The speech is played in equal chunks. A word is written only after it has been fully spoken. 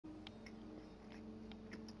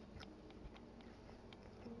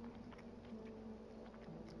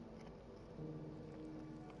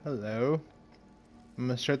Hello. I'm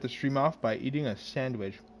gonna start the stream off by eating a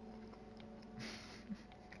sandwich.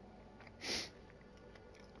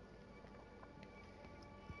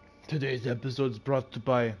 Today's episode is brought to you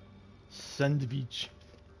by Sandwich.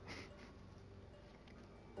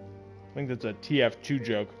 I think that's a TF2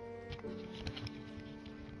 joke.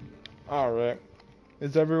 Alright.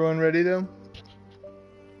 Is everyone ready though?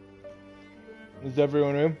 Is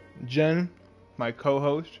everyone ready? Jen, my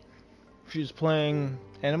co-host, she's playing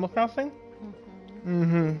Animal Crossing?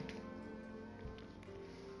 Mm-hmm.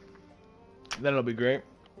 That'll be great.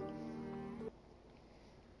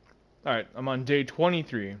 Alright, I'm on day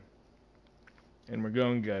 23. And we're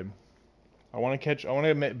going good. I want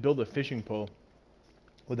to build a fishing pole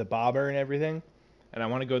with a bobber and everything. And I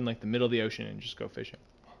want to go in like the middle of the ocean and just go fishing.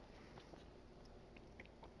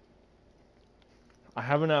 I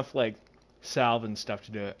have enough like salve and stuff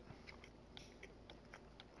to do it.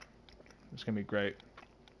 It's gonna be great.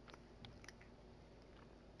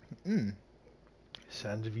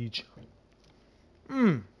 Sandwich.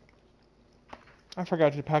 I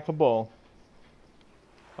forgot to pack a bowl.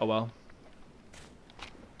 Oh well.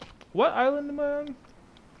 What island am I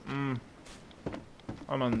on?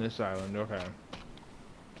 I'm on this island, okay.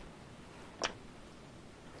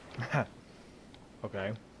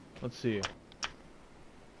 Okay. Let's see,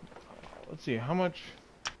 how much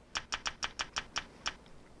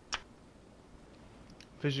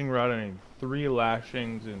fishing rod I need? 3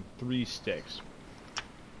 lashings and 3 sticks.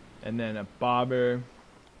 And then a bobber.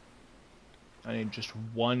 I need just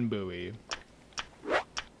 1 buoy.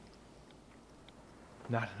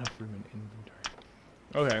 Not enough room in inventory.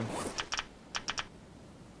 Okay.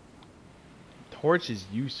 Torch is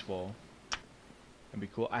useful. That'd be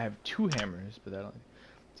cool. I have 2 hammers, but that'll...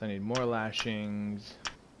 So I need more lashings.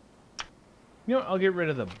 You know what? I'll get rid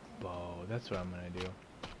of the bow. That's what I'm gonna do.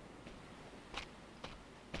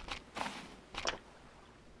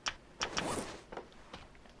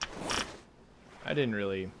 I didn't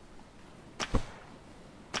really...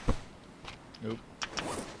 Nope.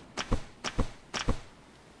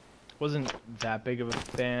 Wasn't that big of a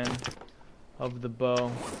fan of the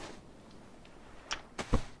bow.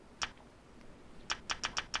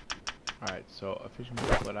 Alright, so a fishing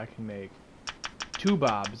boat, I can make 2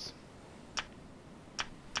 bobs.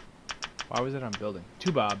 Why was it on building?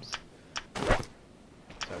 2 bobs.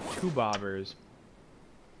 So 2 bobbers.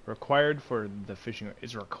 Required for the fishing.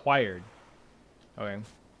 It's required. Okay.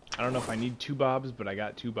 I don't know if I need 2 bobs, but I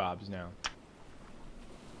got 2 bobs now.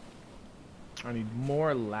 I need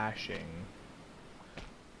more lashing.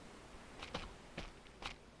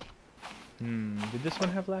 Did this one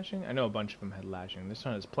have lashing? I know a bunch of them had lashing. This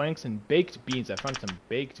one has planks and baked beans. I found some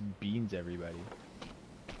baked beans, everybody.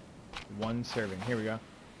 1 serving. Here we go.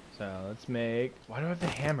 So let's make... Why do I have the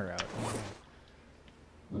hammer out?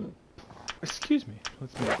 Oh, excuse me.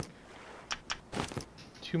 Let's make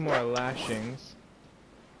 2 more lashings.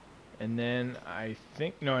 And then I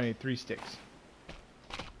think... No, I need 3 sticks.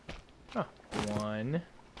 Huh. 1...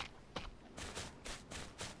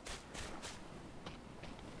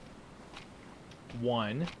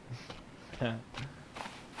 One.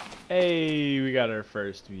 Hey, we got our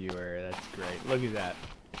first viewer. That's great. Look at that.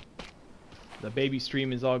 The baby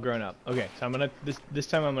stream is all grown up. Okay, so I'm gonna this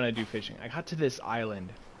time I'm gonna do fishing. I got to this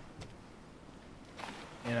island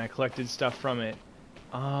and I collected stuff from it.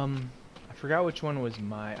 I forgot which one was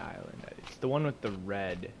my island. It's the one with the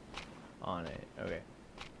red on it. Okay.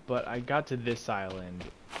 But I got to this island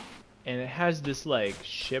and it has this like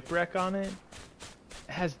shipwreck on it.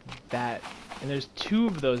 It has that. And there's 2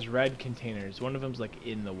 of those red containers. One of them's like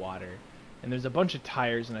in the water. And there's a bunch of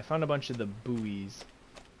tires, and I found a bunch of the buoys.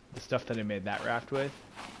 The stuff that I made that raft with.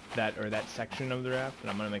 That section of the raft.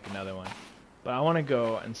 And I'm going to make another one. But I want to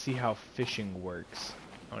go and see how fishing works.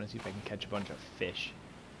 I want to see if I can catch a bunch of fish.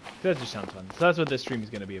 That just sounds fun. So that's what this stream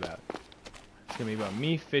is going to be about. It's going to be about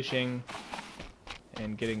me fishing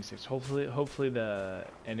and getting 6. Hopefully the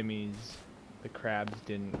enemies, the crabs,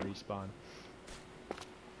 didn't respawn.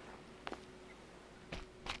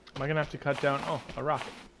 Am I gonna have to cut down? Oh, a rock.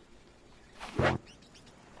 Oh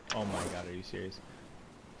my god, are you serious?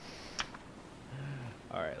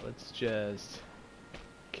 Alright, let's just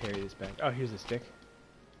carry this back. Oh, here's a stick.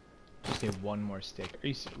 Just need 1 more stick. Are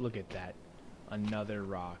you look at that. Another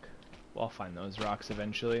rock. Well, I'll find those rocks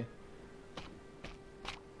eventually.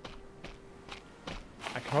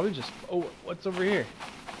 I could probably just... Oh, what's over here?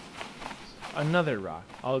 Another rock.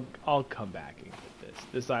 I'll come back and get this.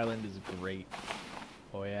 This island is great.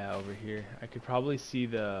 Oh yeah, over here. I could probably see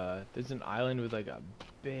there's an island with like a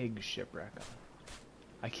big shipwreck on it.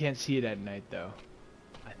 I can't see it at night though.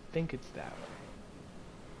 I think it's that way.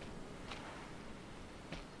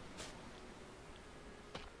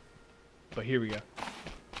 But here we go.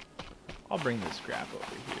 I'll bring this scrap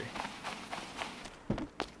over here.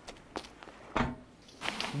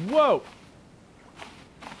 Whoa!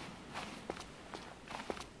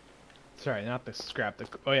 Sorry, not the scrap.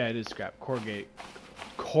 Oh yeah, it is scrap.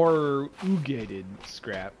 Corrugated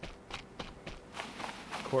scrap.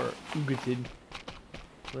 Corrugated.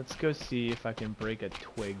 Let's go see if I can break a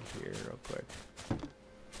twig here real quick.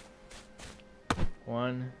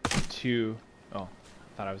 1, 2. Oh, I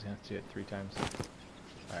thought I was gonna have to do it 3 times.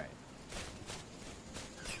 Alright.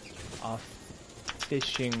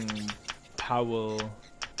 Fishing Powell.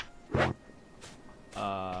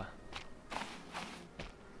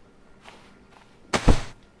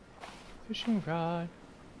 Fishing rod.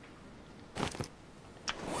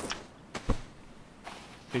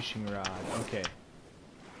 Fishing rod. Okay.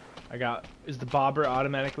 Is the bobber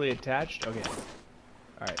automatically attached? Okay.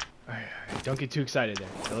 Alright. Alright. Don't get too excited there.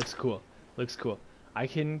 It looks cool. Looks cool. I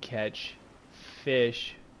can catch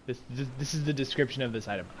fish. This is the description of this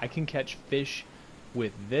item. I can catch fish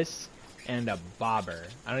with this and a bobber.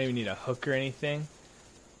 I don't even need a hook or anything.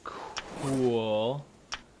 Cool.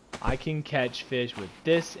 I can catch fish with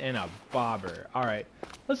this and a bobber. Alright.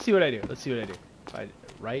 Let's see what I do. Let's see what I do.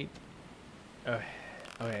 Right?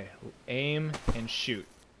 Okay. Aim and shoot.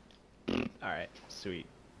 Alright. Sweet.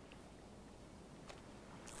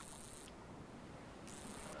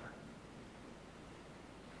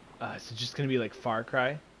 Is it just gonna be like Far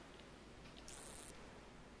Cry?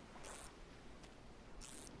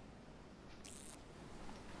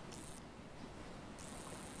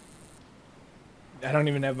 I don't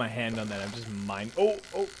even have my hand on that. I'm just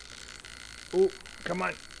Oh, come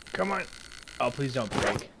on. Come on. Oh, please don't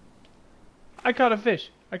break. I caught a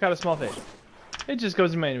fish. I caught a small fish. It just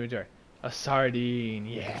goes in my inventory. A sardine.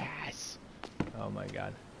 Yes. Oh my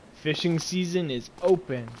god. Fishing season is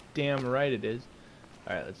open. Damn right it is.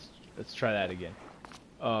 Alright, let's try that again.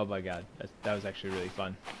 Oh my god. That was actually really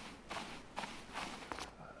fun.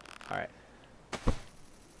 Alright.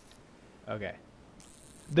 Okay.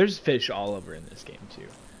 There's fish all over in this game too.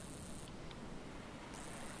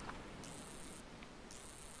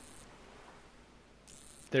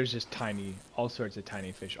 There's just all sorts of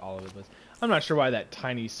tiny fish all over the place. I'm not sure why that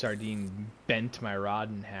tiny sardine bent my rod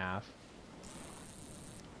in half.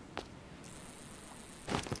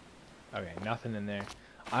 Okay, nothing in there.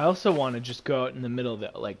 I also want to just go out in the middle of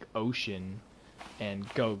the ocean and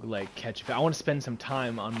go catch fish. I want to spend some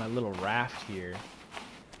time on my little raft here.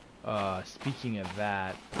 Speaking of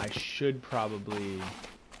that, I should probably...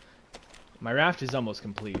 My raft is almost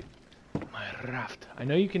complete. My raft. I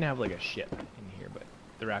know you can have a ship in here, but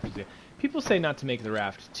the raft is good. People say not to make the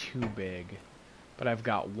raft too big, but I've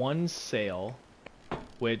got 1 sail,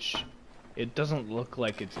 which it doesn't look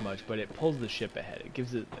like it's much, but it pulls the ship ahead. It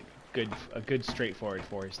gives it a good straightforward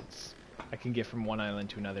force. I can get from one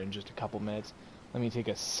island to another in just a couple minutes. Let me take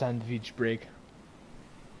a sandwich break.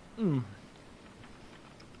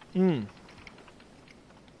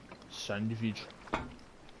 Sandwich.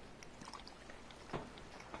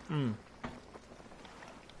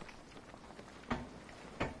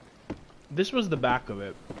 This was the back of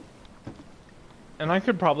it. And I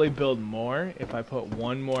could probably build more if I put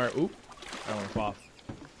one more... Oop. I went off.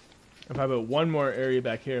 If I put one more area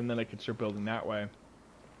back here, and then I could start building that way.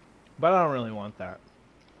 But I don't really want that.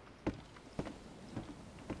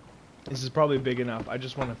 This is probably big enough. I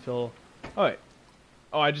just want to fill... Oh, wait.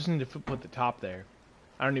 Oh, I just need to put the top there.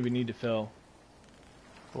 I don't even need to fill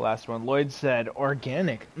the last one. Lloyd said,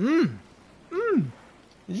 organic. Is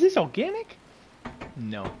this organic?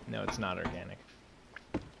 No, it's not organic.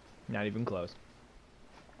 Not even close.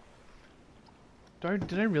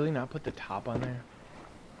 Did I really not put the top on there?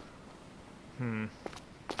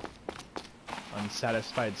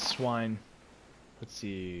 Unsatisfied swine. Let's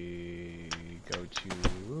see. Go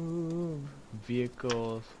to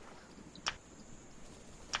vehicles.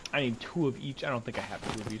 I need 2 of each. I don't think I have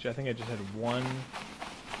 2 of each. I think I just had 1.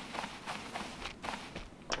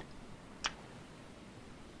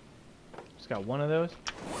 Just got 1 of those.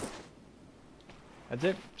 That's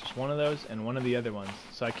it. Just 1 of those and 1 of the other ones.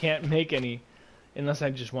 So I can't make any unless I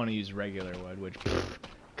just want to use regular wood, which,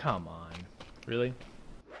 come on. Really?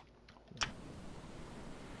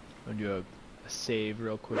 I'll do a save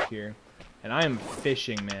real quick here. And I am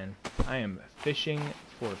fishing, man. I am fishing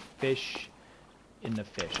for fish in the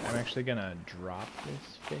fish. I'm actually gonna drop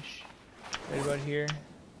this fish right about here.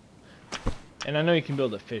 And I know you can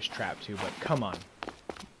build a fish trap too, but come on.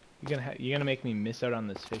 You're gonna make me miss out on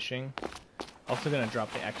this fishing. Also gonna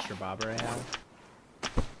drop the extra bobber I have.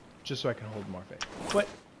 Just so I can hold more fish. What?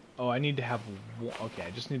 Oh, I need to have 1. Okay,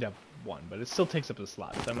 I just need to have 1, but it still takes up the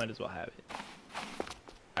slot, so I might as well have it.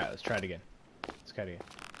 Alright, let's try it again. Let's try it again.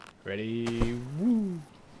 Ready? Woo!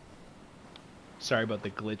 Sorry about the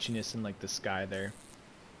glitchiness in like the sky there.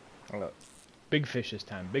 Oh, big fish this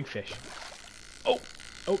time. Big fish. Oh!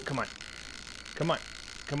 Oh, come on. Come on.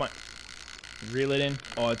 Come on. Reel it in.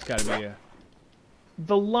 Oh, it's gotta be a...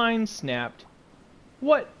 The line snapped.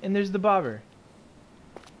 What? And there's the bobber.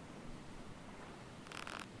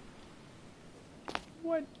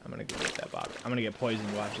 What? I'm gonna go get that bobber. I'm gonna get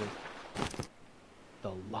poisoned, watch this.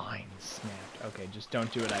 The line snapped. Okay, just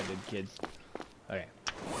don't do what I did, kids. Okay.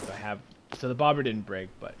 So I have... So the bobber didn't break,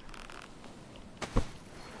 but...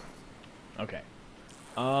 Okay.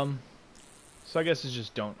 So I guess it's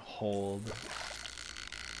just don't hold.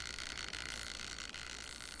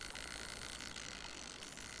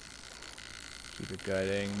 Keep it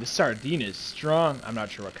gutting. The sardine is strong. I'm not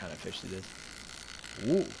sure what kind of fish it is.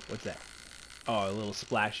 Ooh, what's that? Oh, a little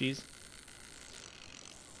splashies.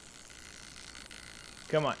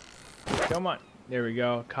 Come on. Come on. There we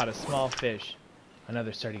go. Caught a small fish.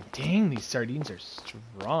 Another sardine. Dang, these sardines are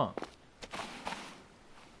strong.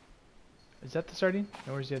 Is that the sardine?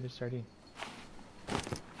 No, where's the other sardine?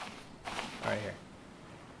 Right here.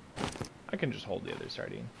 I can just hold the other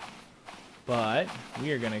sardine. But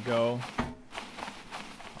we are going to go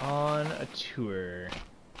on a tour.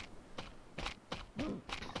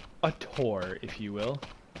 A tour, if you will.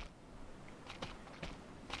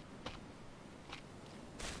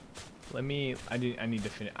 Let me... I need to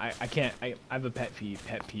finish... I can't... I have a pet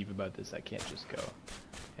peeve about this. I can't just go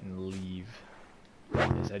and leave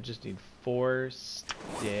this. I just need 4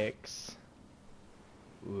 sticks.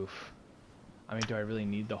 Oof. I mean, do I really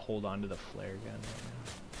need to hold on to the flare gun right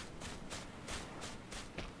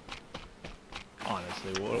now?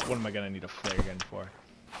 Honestly, what am I going to need a flare gun for?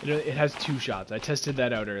 It has 2 shots. I tested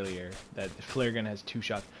that out earlier. That the flare gun has 2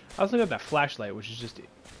 shots. I also got that flashlight, which is just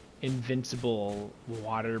invincible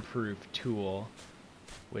waterproof tool,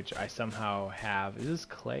 which I somehow have. Is this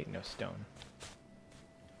clay? No, stone.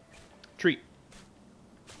 Treat.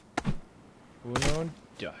 Uno,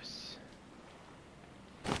 dos.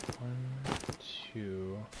 1,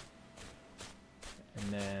 2.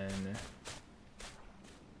 And then...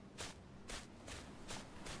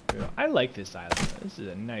 I like this island. This is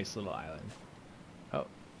a nice little island. Oh,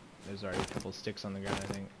 there's already a couple sticks on the ground,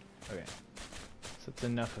 I think. Okay. So that's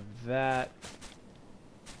enough of that.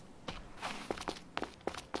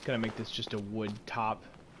 Gonna make this just a wood top.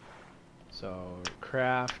 So,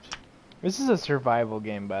 craft. This is a survival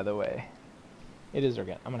game, by the way. It is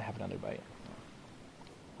organic. I'm gonna have another bite.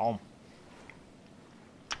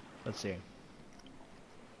 Let's see.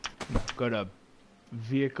 Go to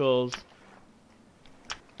vehicles.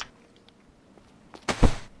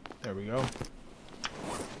 There we go.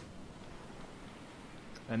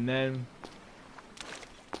 And then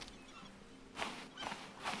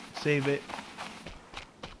save it.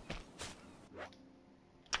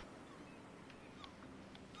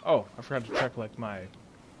 Oh, I forgot to check like my...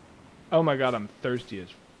 Oh my god, I'm thirsty as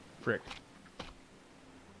frick.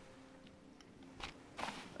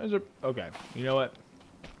 Okay, you know what?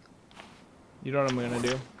 You know what I'm gonna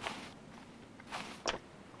do?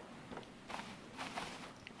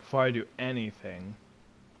 Before I do anything,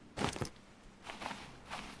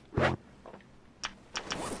 I'm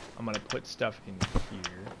gonna put stuff in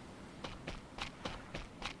here.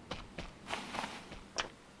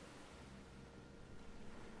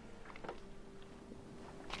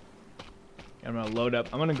 I'm gonna load up.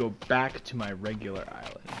 I'm gonna go back to my regular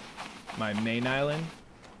island, my main island,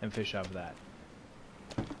 and fish off that.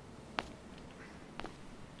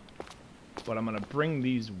 But I'm gonna bring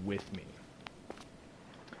these with me.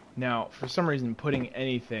 Now, for some reason, putting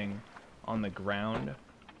anything on the ground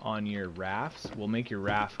on your rafts will make your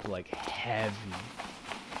raft like heavy.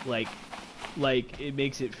 Like it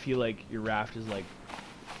makes it feel like your raft is like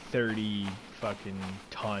 30 fucking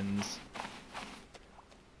tons.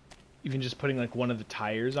 Even just putting like one of the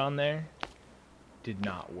tires on there did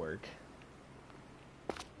not work.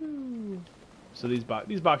 So these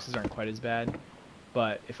boxes aren't quite as bad,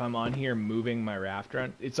 but if I'm on here moving my raft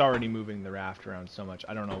around, it's already moving the raft around so much.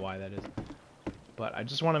 I don't know why that is, but I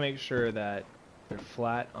just want to make sure that they're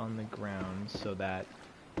flat on the ground so that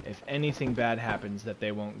if anything bad happens that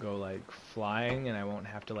they won't go like flying and I won't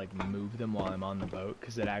have to like move them while I'm on the boat,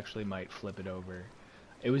 because it actually might flip it over.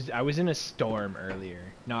 I was in a storm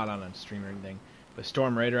earlier, not on a stream or anything, but a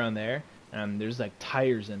storm right around there, and there's like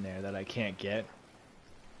tires in there that I can't get.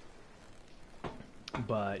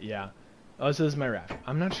 But yeah. Oh, so this is my raft.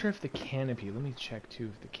 I'm not sure if the canopy, let me check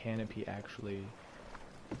too, if the canopy actually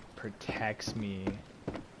protects me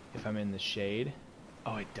if I'm in the shade.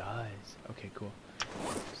 Oh, it does. Okay, cool.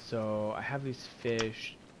 So I have these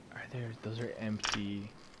fish. Are there? Those are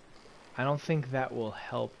empty. I don't think that will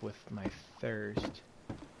help with my thirst.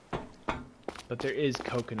 But there is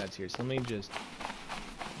coconuts here, so let me just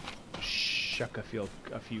shuck a few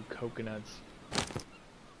coconuts.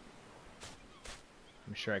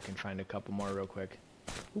 I'm sure I can find a couple more real quick.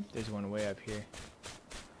 Oop, there's one way up here.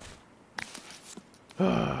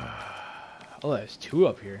 Oh, there's two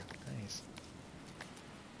up here. Nice.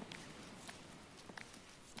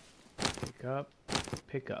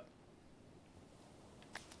 Pick up.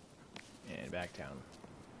 And back down.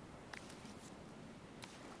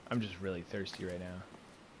 I'm just really thirsty right now.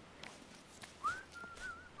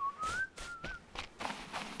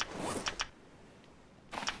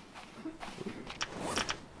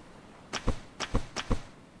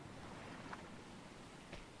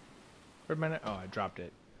 Where'd my knife? Oh, I dropped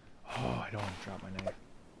it. Oh, I don't want to drop my knife.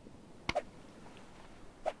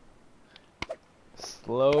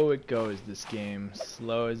 Slow it goes, this game.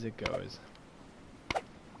 Slow as it goes.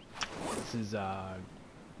 This is, now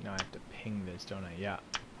I have to ping this, don't I? Yeah.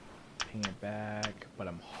 Ping it back, but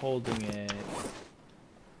I'm holding it.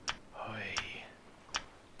 Oy.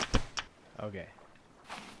 Okay.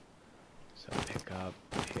 So pick up,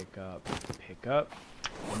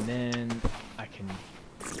 and then I can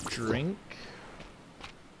drink,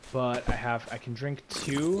 but I can drink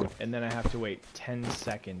 2, and then I have to wait 10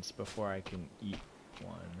 seconds before I can eat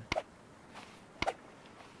 1.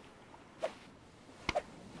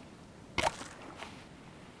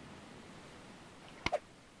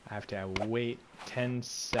 I have to wait 10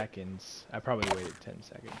 seconds. I probably waited 10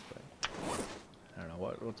 seconds, but I don't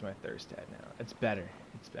know what's my thirst at now. It's better.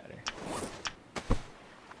 It's better.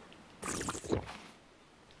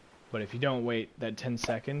 But if you don't wait that 10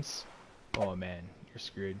 seconds, oh man, you're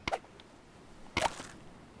screwed.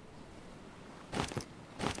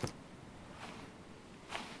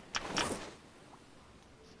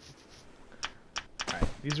 Alright,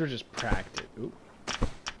 these were just practice. Oop.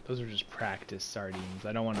 Those are just practice sardines.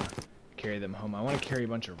 I don't want to carry them home. I want to carry a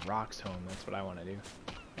bunch of rocks home. That's what I want to do.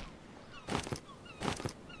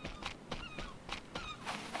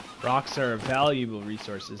 Rocks are valuable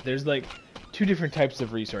resources. There's like 2 different types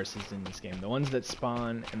of resources in this game. The ones that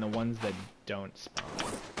spawn and the ones that don't spawn.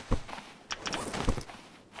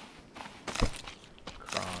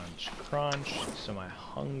 Crunch, crunch. So my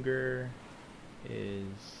hunger is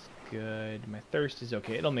good. My thirst is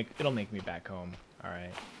okay. It'll make me back home. All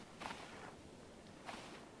right.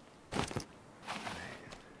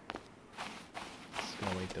 Just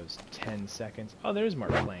gonna wait those 10 seconds. Oh, there's more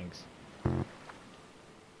planks.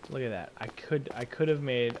 Look at that. I could have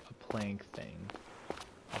made a plank thing.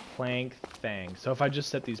 A plank thing. So if I just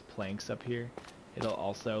set these planks up here, it'll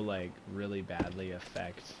also like really badly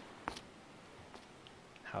affect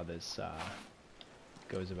how this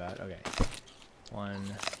goes about. Okay. 1,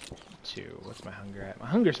 2. What's my hunger at? My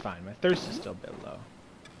hunger's fine. My thirst is still a bit low.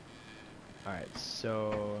 Alright,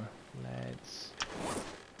 so let's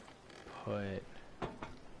put...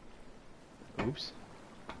 Oops.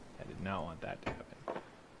 I did not want that to happen.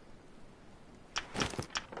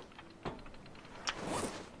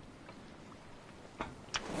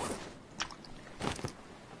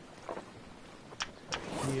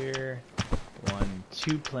 Here. 1,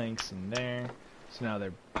 2 planks in there. So now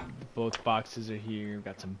they're both boxes are here. We've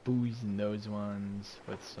got some buoys in those ones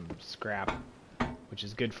with some scrap, which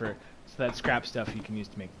is good for. So that scrap stuff you can use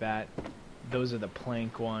to make that. Those are the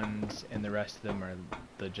plank ones, and the rest of them are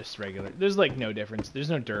the just regular. There's like no difference. There's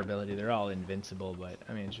no durability. They're all invincible, but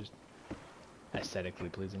I mean it's just aesthetically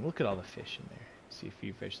pleasing. Look at all the fish in there. See a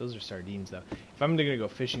few fish. Those are sardines though. If I'm gonna go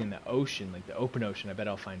fishing in the ocean, like the open ocean, I bet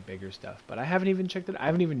I'll find bigger stuff. But I haven't even checked it. I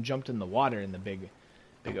haven't even jumped in the water in the big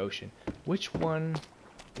ocean. Which one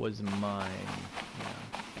was mine? Yeah.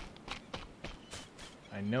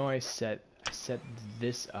 I know I set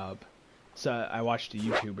this up. So I watched a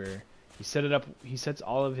YouTuber. He set it up. He sets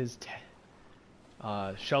all of his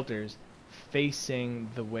shelters facing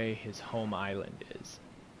the way his home island is,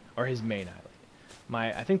 or his main island.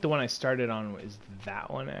 I think the one I started on is that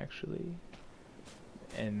one actually,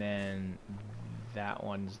 and then that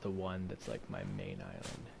one's the one that's like my main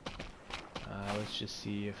island. Let's just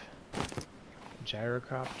see if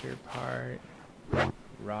gyrocopter part,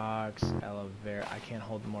 rocks, aloe vera. I can't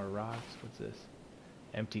hold more rocks. What's this?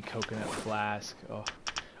 Empty coconut flask. Oh,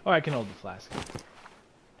 I can hold the flask.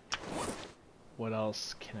 What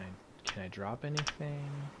else can I drop anything?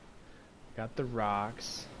 Got the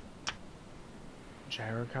rocks.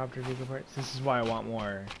 Gyrocopter vehicle parts. This is why I want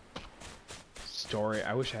more storage.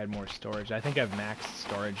 I wish I had more storage. I think I've maxed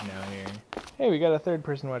storage now here. Hey, we got a third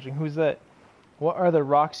person watching. Who's that? What are the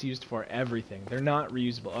rocks used for? Everything. They're not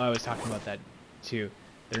reusable. Oh, I was talking about that too.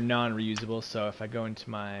 they're non-reusable. So if I go into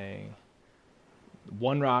my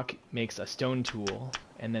one rock makes a stone tool,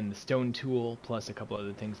 and then the stone tool plus a couple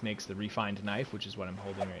other things makes the refined knife, which is what I'm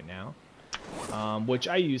holding right now. Which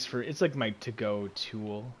I use for, it's like my to-go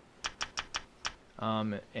tool.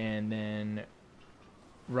 And then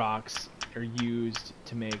rocks are used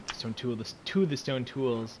to make stone tool. Two of the stone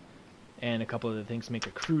tools and a couple other things make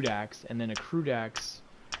a crude axe, and then a crude axe,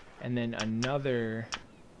 and then another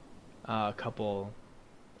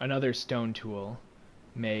another stone tool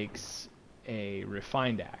makes a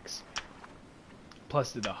refined axe.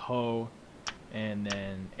 Plus the hoe, and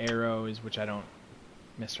then arrows, which I don't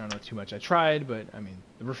mess around with too much. I tried, but I mean,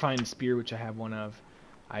 the refined spear, which I have one of,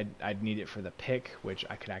 I'd need it for the pick, which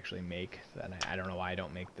I could actually make. And I don't know why I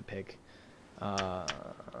don't make the pick. Also,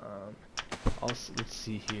 let's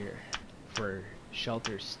see here for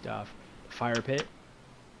shelter stuff. Fire pit.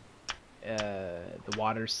 The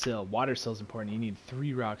water sill. Water sill is important. You need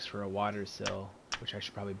 3 rocks for a water sill, which I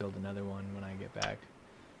should probably build another one when I get back.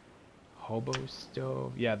 Hobo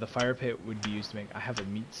stove. Yeah, the fire pit would be used to make. I have a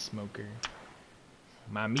meat smoker.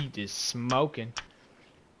 My meat is smoking.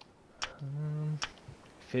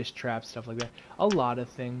 Fish traps, stuff like that. A lot of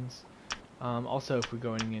things. Also, if we're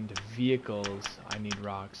going into vehicles, I need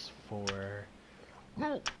rocks for...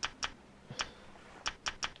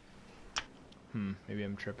 maybe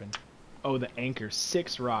I'm tripping. Oh, the anchor.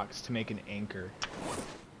 6 rocks to make an anchor.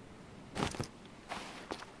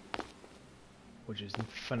 Which is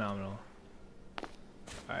phenomenal.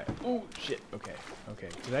 Alright. Oh, shit. Okay. Okay.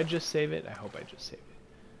 Did I just save it? I hope I just saved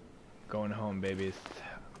it. Going home, babies.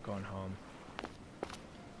 Going home.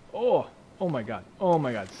 Oh! Oh my god. Oh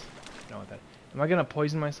my god. I don't want that. Am I gonna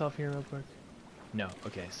poison myself here real quick? No.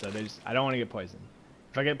 Okay, so there's... I don't want to get poisoned.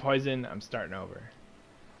 If I get poisoned, I'm starting over.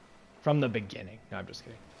 From the beginning. No, I'm just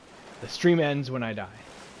kidding. The stream ends when I die.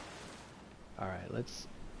 Alright, let's...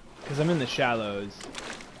 Because I'm in the shallows,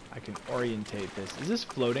 I can orientate this. Is this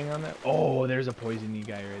floating on that? Oh, there's a poisony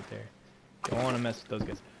guy right there. Don't want to mess with those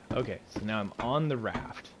guys. Okay, so now I'm on the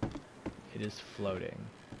raft. It is floating.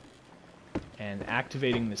 And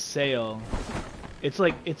activating the sail, it's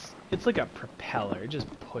like a propeller. It just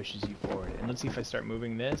pushes you forward. And let's see if I start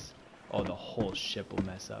moving this. Oh, the whole ship will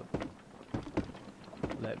mess up.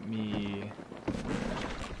 Let me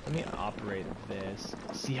operate this.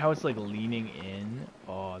 See how it's like leaning in?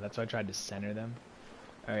 Oh, that's why I tried to center them.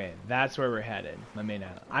 Okay, that's where we're headed. My main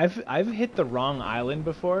island. I've hit the wrong island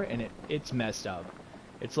before, and it's messed up.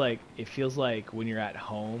 It's like, it feels like when you're at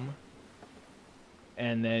home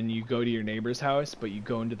and then you go to your neighbor's house, but you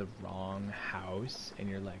go into the wrong house and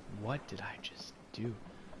you're like, what did I just do?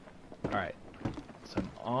 Alright, so I'm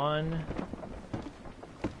on.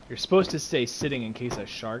 You're supposed to stay sitting in case a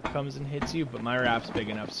shark comes and hits you, but my raft's big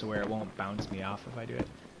enough so where it won't bounce me off if I do it.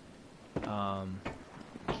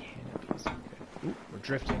 Canopies are good. Ooh, we're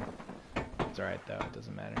drifting. It's alright though, it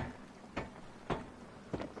doesn't matter.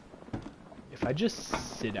 If I just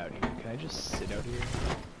sit out here, can I just sit out here?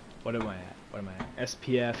 What am I at? What am I at?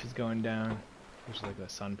 SPF is going down, which is like the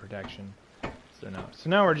sun protection. So no. So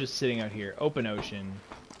now we're just sitting out here, open ocean.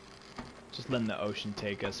 Just letting the ocean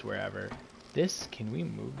take us wherever. This, can we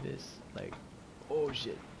move this? Like, oh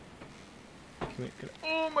shit.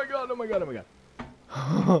 Oh my god, oh my god, oh my god.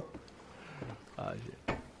 Oh shit.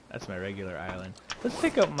 That's my regular island. Let's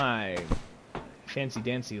pick up my fancy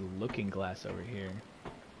dancy looking glass over here.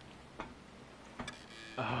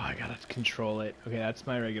 Oh, I gotta control it. Okay, that's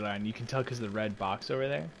my regular island. You can tell because of the red box over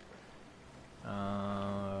there.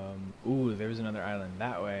 Ooh, there's another island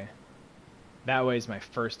that way. That way is my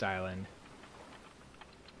first island.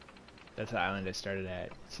 That's the island I started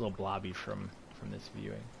at. It's a little blobby from this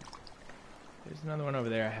viewing. There's another one over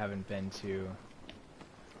there I haven't been to.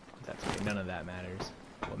 That's okay. None of that matters.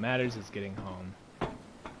 What matters is getting home.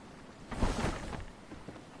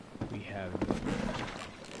 We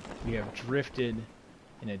have drifted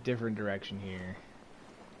in a different direction here.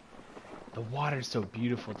 The water's so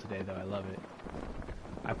beautiful today, though. I love it.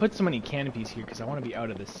 I put so many canopies here because I want to be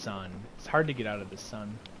out of the sun. It's hard to get out of the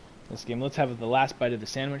sun this game. Let's have the last bite of the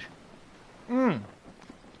sandwich.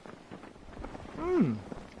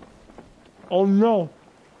 Oh no.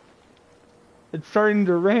 It's starting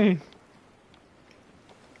to rain.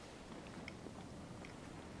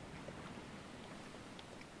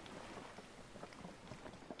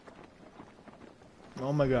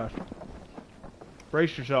 Oh my gosh.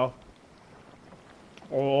 Brace yourself.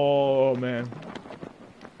 Oh man.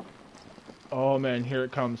 Oh man, here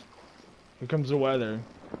it comes. Here comes the weather.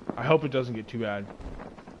 I hope it doesn't get too bad.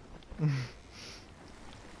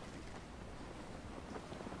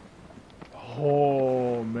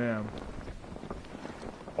 Oh man.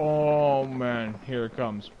 Oh man, here it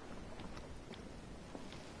comes.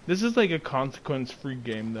 This is like a consequence-free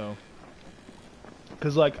game though.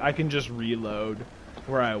 Cause like I can just reload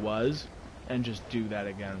where I was and just do that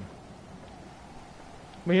again.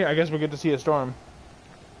 But here, I guess we get to see a storm.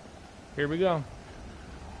 Here we go.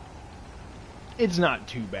 It's not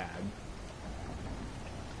too bad.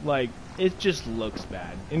 Like, it just looks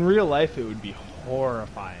bad. In real life, it would be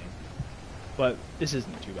horrifying. But this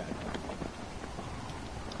isn't too bad.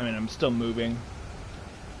 I mean, I'm still moving.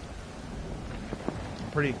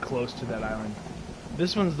 Pretty close to that island.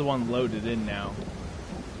 This one's the one loaded in now.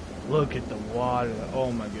 Look at the water.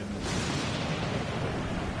 Oh my goodness.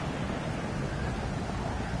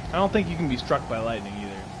 I don't think you can be struck by lightning either.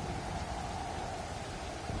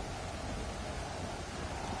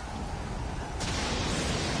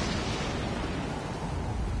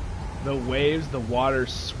 The waves, the water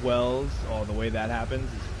swells. Oh, the way that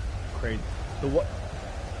happens is crazy.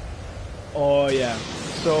 Oh yeah.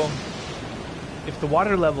 So if the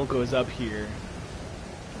water level goes up here,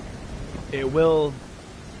 it will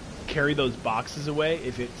carry those boxes away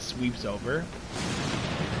if it sweeps over.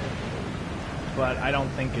 But I don't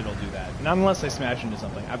think it'll do that. Not unless I smash into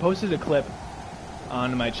something. I posted a clip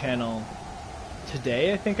on my channel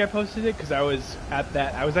today. I think I posted it because I was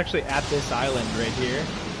actually at this island right here.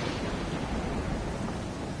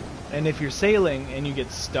 And if you're sailing and you get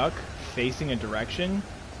stuck facing a direction,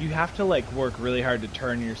 you have to like work really hard to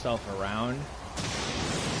turn yourself around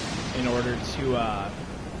in order to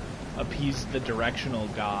appease the directional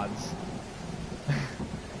gods.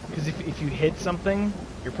 Because if you hit something,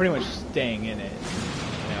 you're pretty much staying in it.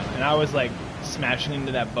 You know? And I was like smashing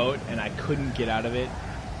into that boat and I couldn't get out of it.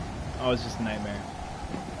 Oh, it was just a nightmare.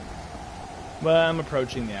 But I'm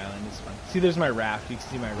approaching the island, it's fun. See, there's my raft, you can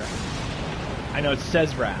see my raft. I know it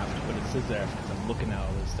says raft, but it says there because I'm looking at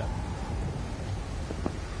all this stuff.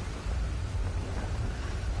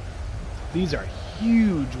 These are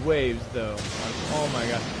huge waves though. Like, oh my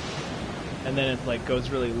god. And then it like goes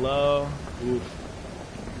really low. Oof.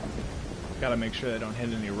 Gotta make sure I don't hit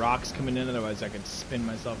any rocks coming in, otherwise I could spin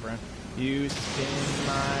myself around. You spin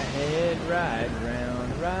my head right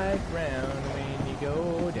round when you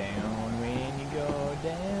go down, when you go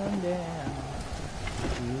down, down.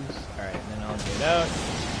 Oops. Alright, and then I'll get out,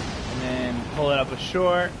 and then pull it up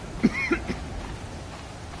ashore.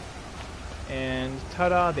 And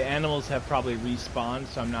ta-da, the animals have probably respawned,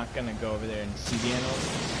 so I'm not gonna go over there and see the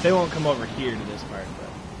animals. They won't come over here to this part, but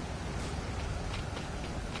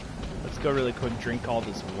let's go really quick, drink all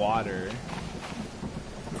this water.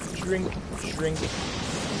 Drink.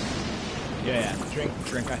 Yeah, drink.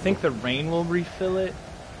 I think the rain will refill it,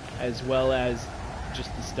 as well as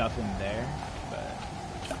just the stuff in there. But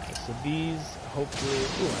okay, so these, hopefully,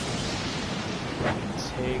 ooh, I can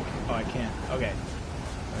take, oh I can't, okay,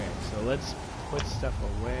 so let's put stuff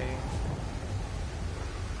away.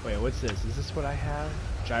 Wait, what's this? Is this what I have?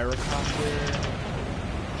 Gyrocopter?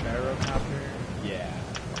 Yeah.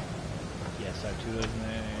 Yes, I have two of those in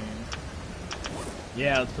there.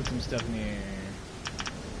 Yeah, let's put some stuff in here.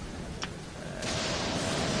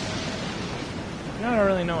 I don't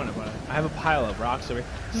really know about it. I have a pile of rocks over here.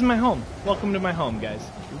 This is my home. Welcome to my home, guys.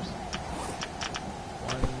 Oops.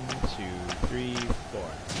 1, 2, 3, 4.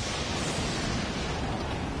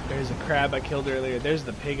 There's a crab I killed earlier. There's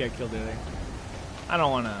the pig I killed earlier. I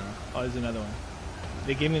don't want to... Oh, there's another one.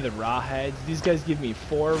 They gave me the rawhides. These guys give me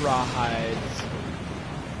 4 rawhides.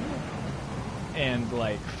 And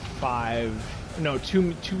like 2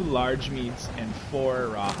 large meats and 4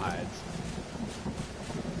 rawhides.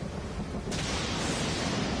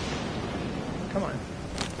 Come on.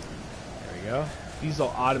 There we go. These will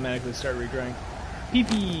automatically start regrowing.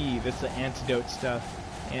 PP! That's the antidote stuff.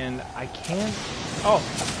 And I can't... Oh!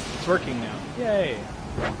 It's working now. Yay!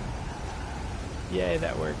 Yay,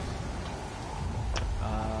 that worked.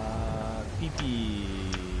 PP.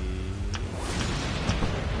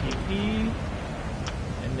 PP.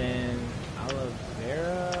 And then aloe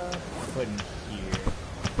vera. Put in here.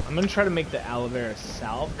 I'm gonna try to make the aloe vera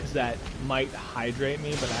salve because that might hydrate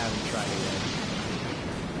me, but I haven't tried it yet.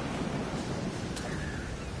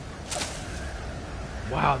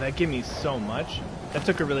 Wow, that gave me so much. That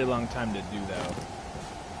took a really long time to do though.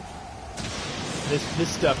 This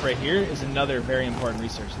stuff right here is another very important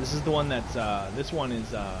research. This is the one that's this one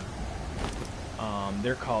is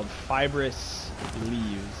they're called fibrous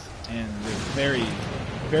leaves, and they're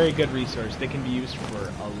very good resource. They can be used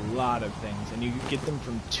for a lot of things, and you can get them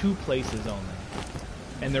from 2 places only,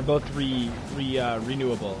 and they're both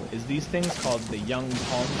renewable. Is these things called the young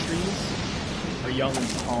palm trees, or young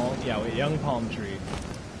palm? Yeah, young palm tree.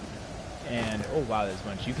 And oh wow, there's a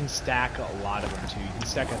bunch. You can stack a lot of them too. You can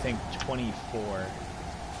stack, I think, 24.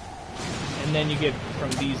 And then you get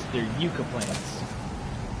from these, they're yucca plants.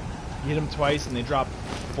 You hit them twice and they drop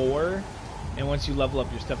 4. And once you level up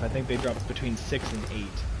your stuff, I think they drop between 6 and 8.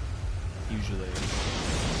 Usually.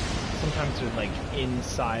 Sometimes they're like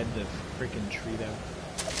inside the freaking tree though.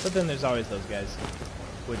 But then there's always those guys,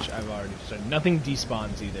 which I've already started. Nothing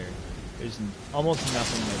despawns either. There's almost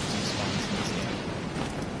nothing that despawns in this game.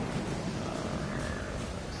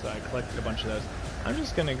 So I collected a bunch of those. I'm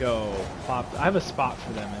just gonna go pop. I have a spot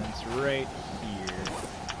for them, and it's right here.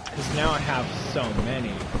 Because now I have so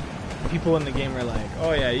many. People in the game are like,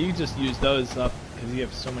 oh yeah, you just use those up because you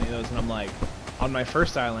have so many of those. And I'm like, on my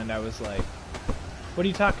first island, I was like, what are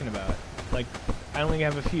you talking about? Like, I only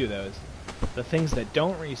have a few of those. The things that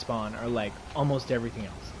don't respawn are like almost everything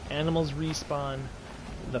else. Animals respawn.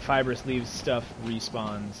 The fibrous leaves stuff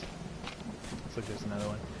respawns. Looks like there's another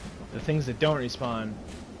one. The things that don't respawn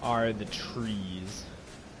are the trees.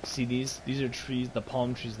 See these? These are trees, the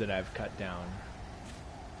palm trees that I've cut down.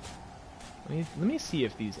 Let me see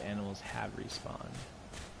if these animals have respawned.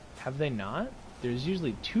 Have they not? There's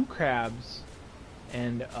usually 2 crabs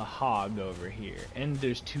and a hog over here. And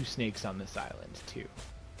there's 2 snakes on this island too.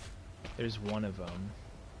 There's one of them.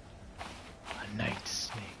 A night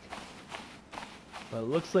snake. But it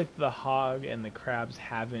looks like the hog and the crabs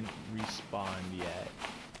haven't respawned yet.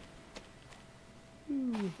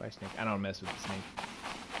 Ooh, bye snake. I don't mess with the snake.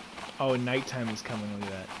 Oh, nighttime is coming, look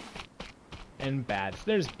at that. And bats.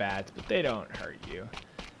 There's bats, but they don't hurt you.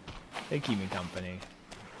 They keep me company.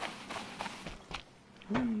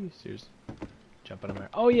 Ooh, there's jumping on my...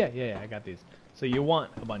 Oh yeah, I got these. So you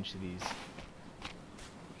want a bunch of these.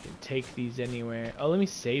 You can take these anywhere. Oh, let me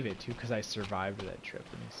save it too, because I survived that trip.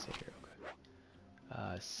 Let me save it real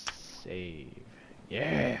quick. Save.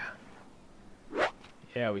 Yeah!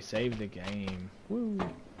 Yeah, we saved the game. Woo!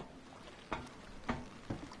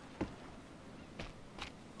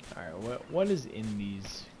 Alright, what is in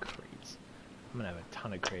these crates? I'm gonna have a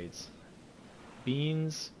ton of crates.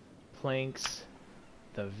 Beans, planks,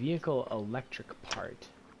 the vehicle electric part.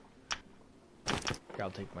 Here,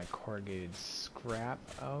 I'll take my corrugated scrap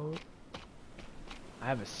out. I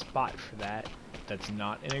have a spot for that that's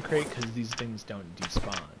not in a crate because these things don't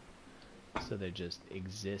despawn. So they just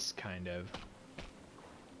exist, kind of.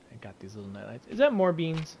 I got these little nightlights. Is that more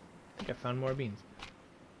beans? I think I found more beans.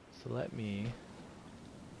 So let me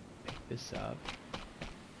pick this up.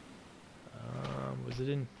 Was it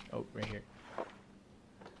in? Oh, right here.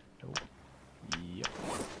 Nope. Yep.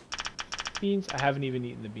 Beans. I haven't even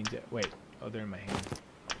eaten the beans yet. Wait. Oh, they're in my hand.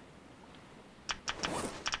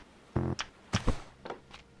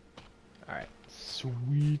 Alright.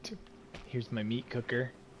 Sweet. Here's my meat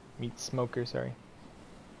cooker. Meat smoker, sorry.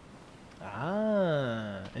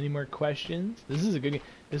 Any more questions? This is a good game.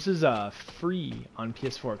 This is free on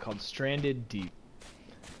PS4 called Stranded Deep.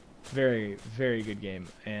 Very, very good game.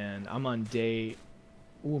 And I'm on day...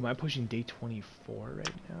 Ooh, am I pushing day 24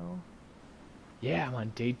 right now? Yeah, I'm on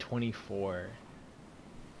day 24.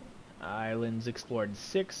 Islands explored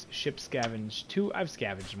 6, ships scavenged 2. I've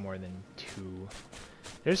scavenged more than 2.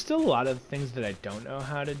 There's still a lot of things that I don't know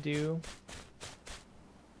how to do.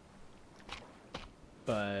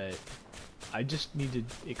 But I just need to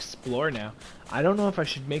explore now. I don't know if I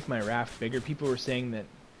should make my raft bigger. People were saying that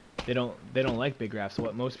they don't like big rafts. So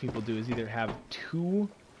what most people do is either have 2.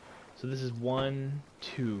 So this is 1,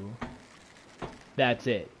 2. That's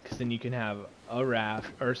it. Because then you can have a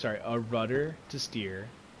raft, or sorry, a rudder to steer,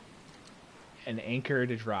 an anchor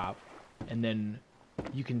to drop, and then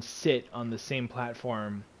you can sit on the same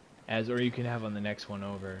platform as, or you can have on the next one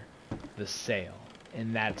over, the sail.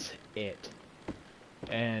 And that's it.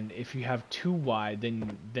 And if you have 2 wide,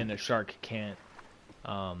 then a shark can't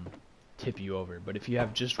tip you over. But if you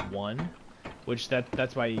have just 1, which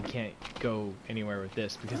that's why you can't go anywhere with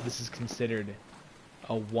this, because this is considered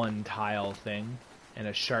a 1 tile thing, and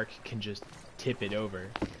a shark can just tip it over.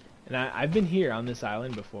 And I've been here on this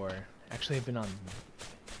island before. Actually, I've been on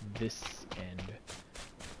this end,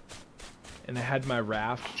 and I had my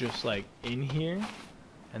raft just like in here,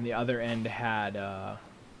 and the other end had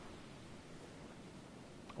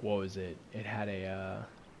what was it? It had a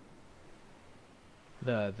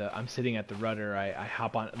I'm sitting at the rudder. I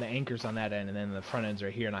hop on the anchor's on that end, and then the front end's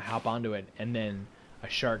right here, and I hop onto it, and then a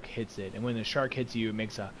shark hits it, and when the shark hits you, it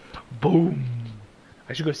makes a boom.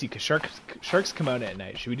 I should go see, because sharks come out at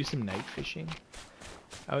night. Should we do some night fishing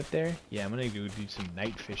out there? Yeah, I'm gonna go do some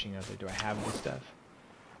night fishing out there. Do I have this stuff?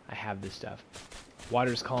 I have this stuff.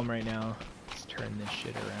 Water's calm right now. Let's turn this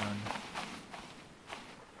shit around.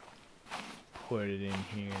 Put it in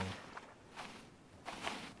here.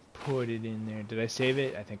 put it in there. Did I save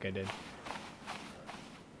it? I think I did.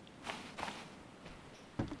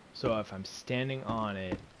 So if I'm standing on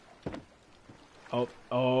it...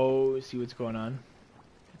 Oh, see what's going on?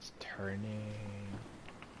 It's turning.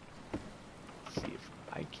 Let's see if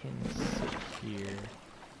I can sit here.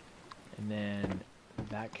 And then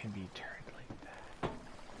that can be turned like that.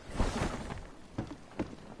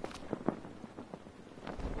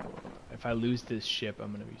 If I lose this ship,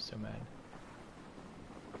 I'm gonna be so mad.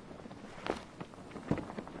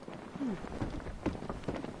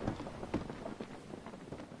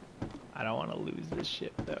 I don't want to lose this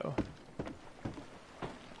ship though.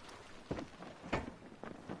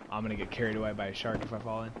 I'm gonna get carried away by a shark if I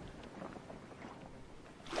fall in.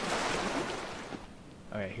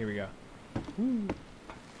 Okay, here we go.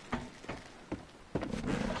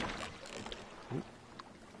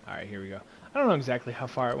 Alright, here we go. I don't know exactly how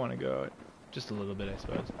far I want to go. Just a little bit, I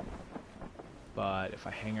suppose. But if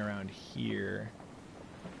I hang around here...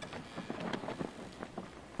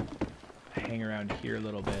 hang around here a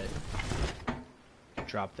little bit.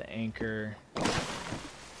 Drop the anchor. And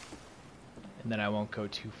then I won't go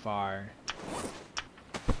too far.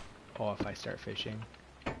 Oh, if I start fishing.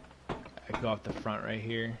 I go off the front right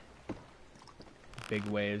here. Big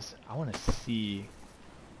waves. I want to see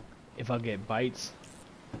if I'll get bites.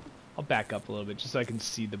 I'll back up a little bit just so I can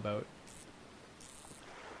see the boat.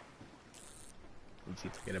 Let's see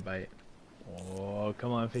if I get a bite. Oh,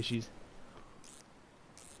 come on, fishies.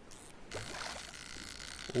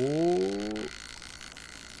 Oh,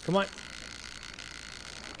 come on.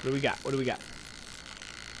 What do we got? What do we got?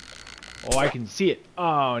 Oh, I can see it.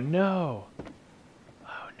 Oh, no.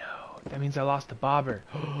 Oh, no. That means I lost the bobber.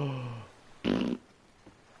 Alright.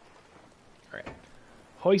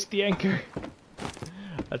 Hoist the anchor.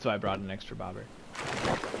 That's why I brought an extra bobber.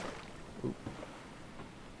 Ooh.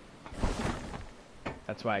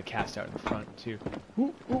 That's why I cast out in front, too.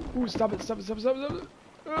 Ooh, ooh, ooh. Stop it, stop it, stop it, stop it,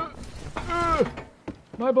 stop it.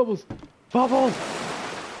 My bubbles. Bubbles.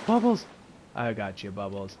 Bubbles. I got you,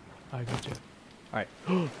 Bubbles. I got you. Alright.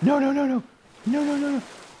 No, no, no, no. No, no, no, no.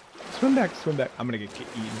 Swim back, swim back. I'm gonna get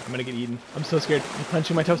eaten. I'm gonna get eaten. I'm so scared. I'm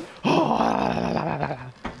clenching my toes.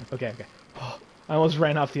 Okay, okay. I almost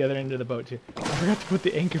ran off the other end of the boat, too. I forgot to put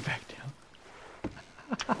the anchor back down.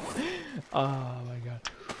 Oh, my God.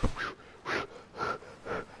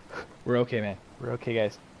 We're okay, man. We're okay,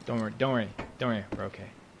 guys. Don't worry. Don't worry. Don't worry. We're okay.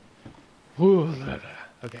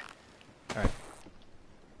 Okay. Alright.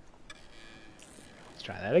 Let's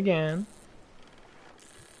try that again.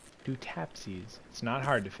 Do tapsies. It's not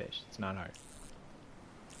hard to fish. It's not hard.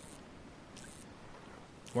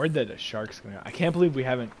 Worried that a shark's gonna... I can't believe we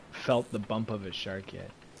haven't felt the bump of a shark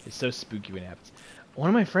yet. It's so spooky when it happens. One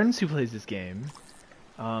of my friends who plays this game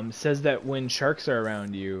says that when sharks are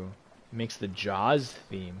around you, it makes the Jaws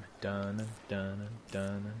theme. Dun dun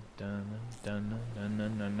dun dun dun dun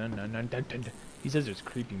dun dun dun dun dun dun. He says there's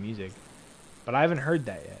creepy music, but I haven't heard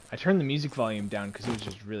that yet. I turned the music volume down because it was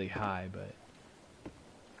just really high, but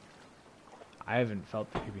I haven't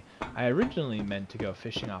felt the creepy. I originally meant to go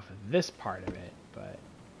fishing off of this part of it, but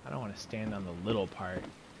I don't want to stand on the little part.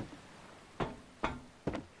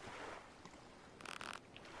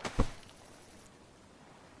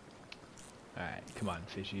 Alright, come on,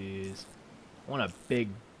 fishies. I want a big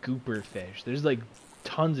grouper fish. There's like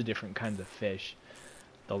tons of different kinds of fish.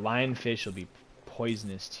 The lionfish will be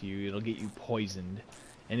poisonous to you. It'll get you poisoned.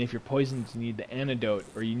 And if you're poisoned, you need the antidote,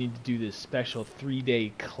 or you need to do this special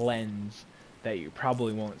 3-day cleanse that you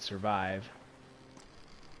probably won't survive.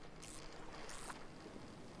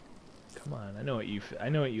 Come on, I know what you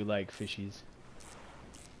like, fishies.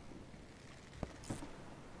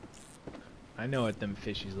 I know what them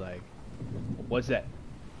fishies like. What's that?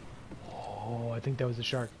 Oh, I think that was a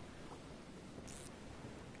shark.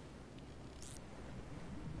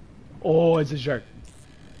 Oh, it's a shark.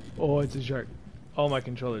 Oh, it's a shark. Oh, my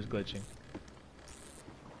controller's glitching.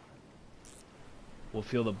 We'll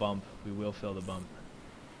feel the bump. We will feel the bump.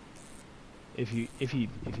 If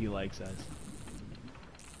he likes us.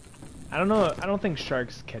 I don't know. I don't think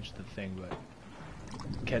sharks catch the thing, but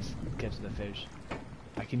catch the fish.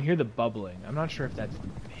 I can hear the bubbling. I'm not sure if that's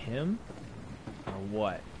him or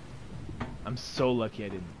what. I'm so lucky I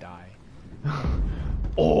didn't die.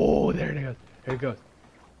 Oh, there it goes. There it goes.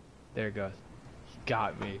 There it goes. He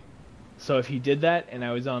got me. So if he did that and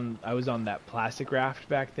I was on that plastic raft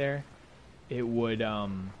back there, it would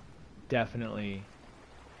definitely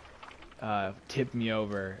tip me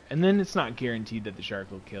over. And then it's not guaranteed that the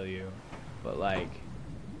shark will kill you, but like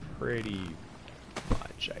pretty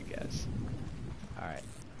much, I guess. All right.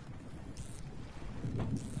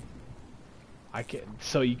 I can,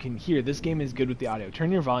 so you can hear, this game is good with the audio.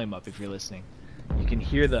 Turn your volume up if you're listening. You can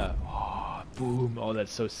hear the, oh, boom. Oh,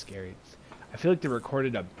 that's so scary. I feel like they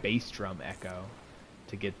recorded a bass drum echo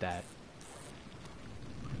to get that.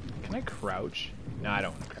 Can I crouch? No, I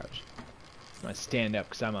don't want to crouch. I'm going to stand up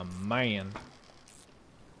because I'm a man.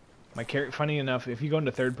 My character, funny enough, if you go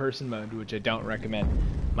into third person mode, which I don't recommend,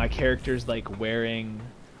 my character's like wearing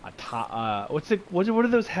a top, what are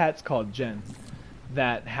those hats called, Jen?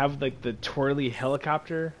 That have like the twirly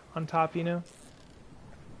helicopter on top, you know?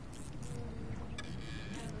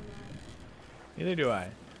 Neither do I.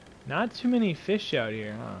 Not too many fish out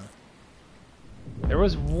here, huh? There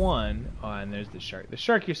was one. Oh, and there's the shark. The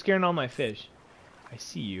shark, you're scaring all my fish. I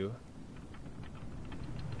see you.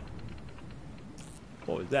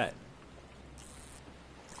 What was that?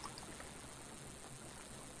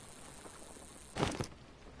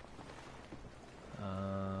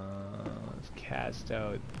 Let's cast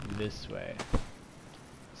out this way.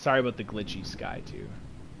 Sorry about the glitchy sky, too.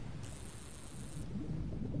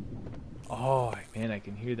 Oh, man, I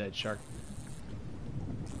can hear that shark.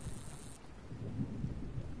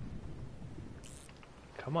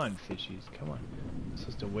 Come on, fishies, come on. I'm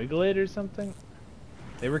supposed to wiggle it or something?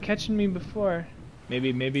 They were catching me before.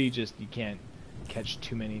 Maybe just you can't catch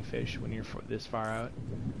too many fish when you're this far out.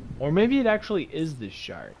 Or maybe it actually is the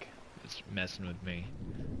shark that's messing with me.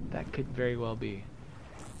 That could very well be.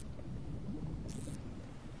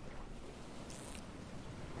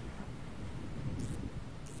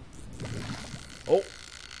 Oh!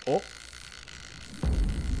 Oh!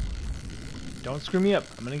 Don't screw me up.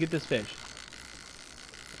 I'm gonna get this fish.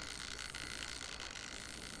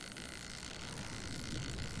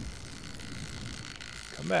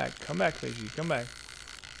 Come back, fishy, come back.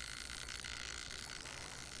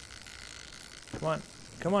 Come on,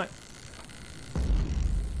 come on.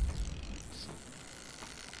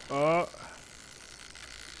 Oh.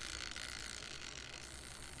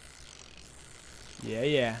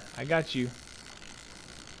 Yeah, I got you.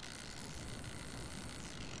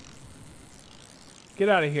 Get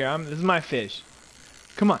out of here, this is my fish.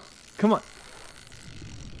 Come on, come on.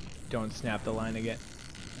 Don't snap the line again.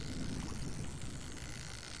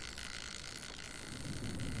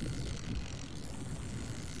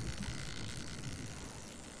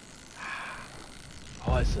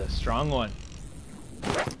 Oh, it's a strong one.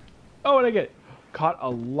 Oh, what did I get? Caught a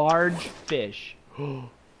large fish.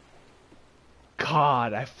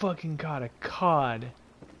 Cod. I fucking caught a cod.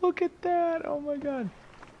 Look at that. Oh my god.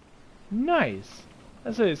 Nice.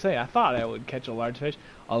 That's what I say. I thought I would catch a large fish.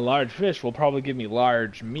 A large fish will probably give me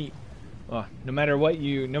large meat. Well, no matter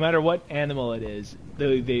what animal it is,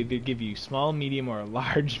 they give you small, medium, or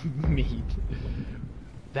large meat.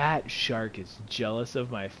 That shark is jealous of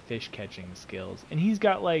my fish catching skills. And he's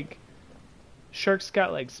got like... Sharks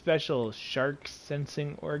got like special shark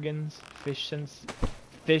sensing organs.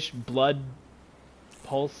 Fish blood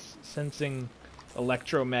pulse sensing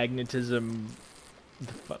electromagnetism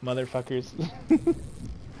motherfuckers.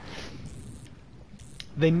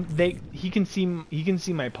 He can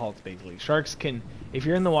see my pulse basically. Sharks can, if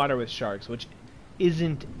you're in the water with sharks, which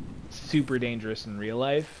isn't super dangerous in real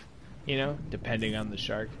life, you know, depending on the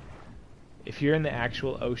shark. If you're in the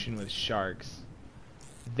actual ocean with sharks,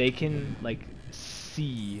 they can like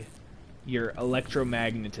see your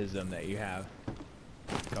electromagnetism that you have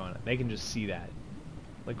going on. They can just see that,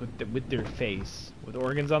 like with their face, with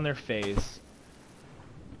organs on their face.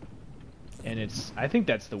 And it's, I think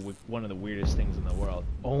that's one of the weirdest things in the world.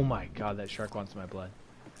 Oh my god, that shark wants my blood.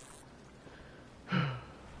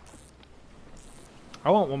 I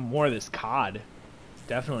want more of this cod.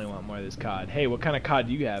 Definitely want more of this cod. Hey, what kind of cod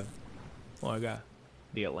do you have? Oh, I got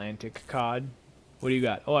the Atlantic cod. What do you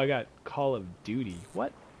got? Oh, I got Call of Duty.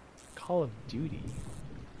 What? Call of Duty?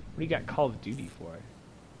 What do you got Call of Duty for?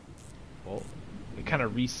 Well, it kind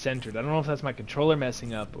of recentered. I don't know if that's my controller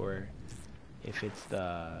messing up or if it's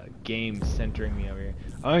the game centering me over here.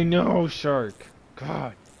 I know, shark.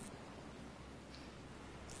 God.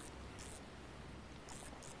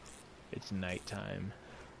 It's nighttime.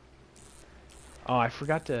 Oh, I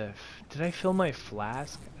forgot to... Did I fill my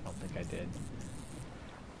flask? I don't think I did.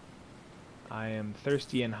 I am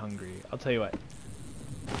thirsty and hungry. I'll tell you what.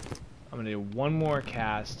 I'm gonna do one more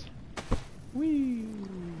cast. Whee!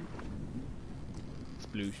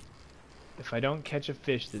 Sploosh. If I don't catch a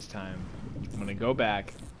fish this time, I'm gonna go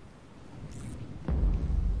back.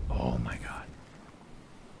 Oh my god.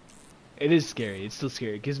 It is scary. It's still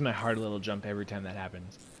scary. It gives my heart a little jump every time that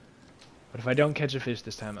happens. But if I don't catch a fish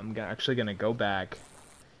this time, I'm actually gonna go back.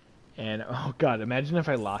 And oh god, imagine if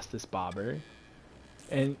I lost this bobber.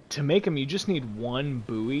 And to make them, you just need one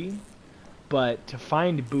buoy. But to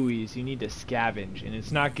find buoys, you need to scavenge, and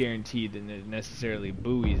it's not guaranteed that there's necessarily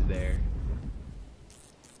buoys there.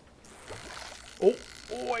 Oh,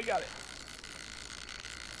 oh, I got it.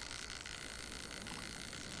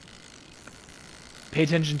 Pay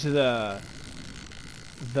attention to the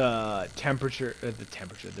temperature,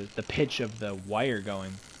 the pitch of the wire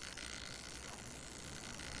going.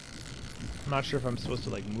 I'm not sure if I'm supposed to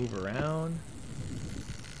like move around.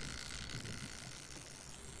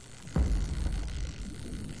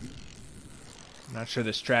 I'm not sure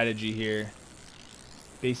the strategy here.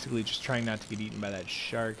 Basically just trying not to get eaten by that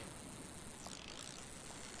shark.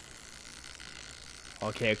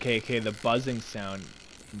 Okay, okay, okay, the buzzing sound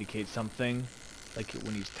indicates something. Like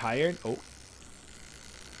when he's tired. Oh.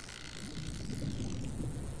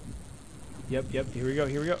 Yep, yep, here we go,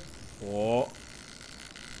 here we go. Oh.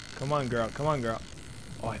 Come on, girl, come on, girl.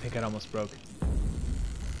 Oh, I think it almost broke.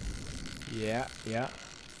 Yeah, yeah.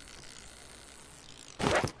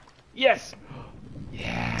 Yes!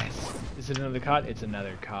 Yes! Is it another cod? It's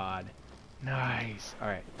another cod. Nice.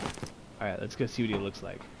 Alright. Alright, let's go see what he looks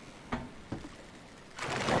like.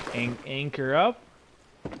 Anchor up.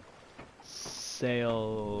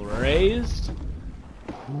 Sail raised.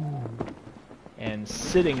 Ooh. And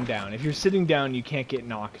sitting down. If you're sitting down, you can't get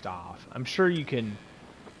knocked off. I'm sure you can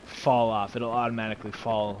fall off. It'll automatically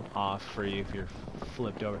fall off for you if you're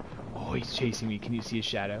flipped over. Oh, he's chasing me. Can you see his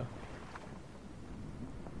shadow?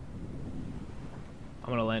 I'm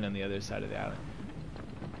gonna land on the other side of the island.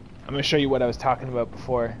 I'm gonna show you what I was talking about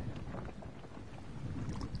before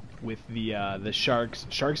with the sharks.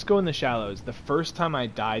 Sharks go in the shallows. The first time I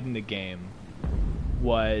died in the game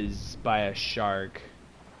was by a shark,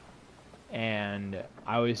 and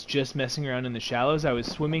I was just messing around in the shallows. I was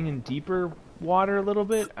swimming in deeper water a little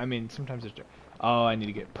bit. I mean, sometimes it's... Oh, I need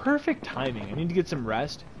to get perfect timing. I need to get some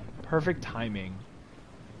rest. Perfect timing.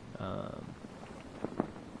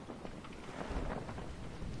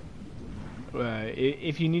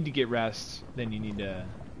 If you need to get rest, then you need to...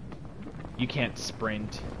 You can't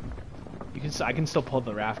sprint. I can still pull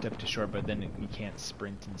the raft up to shore, but then you can't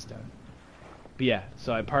sprint and stuff. But yeah,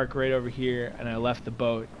 so I park right over here, and I left the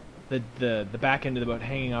boat, the back end of the boat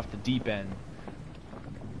hanging off the deep end.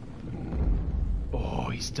 Oh,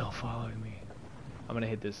 he's still following me. I'm gonna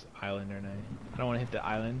hit this island, aren't I? I don't want to hit the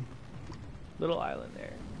island. Little island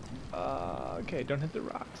there. Okay, don't hit the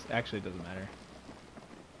rocks. Actually, it doesn't matter.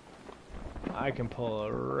 I can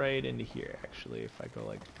pull right into here, actually, if I go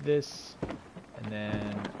like this. And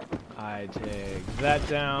then I take that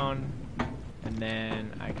down. And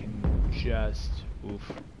then I can just...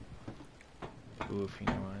 Oof. Oof, you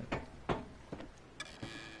know what?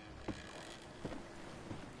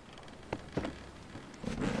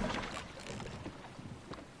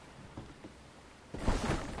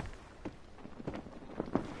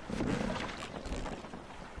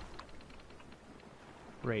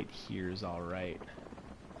 Right here's alright.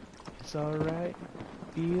 It's alright.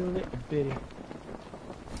 Feel it, bitty. Do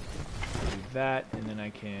that, and then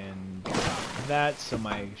I can do that so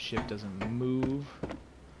my ship doesn't move.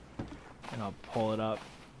 And I'll pull it up.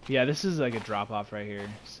 Yeah, this is like a drop off right here,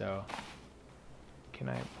 so... Can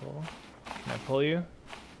I pull? Can I pull you?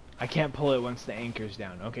 I can't pull it once the anchor's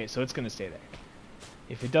down. Okay, so it's gonna stay there.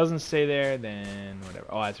 If it doesn't stay there, then whatever.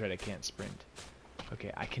 Oh, that's right, I can't sprint.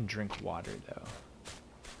 Okay, I can drink water, though.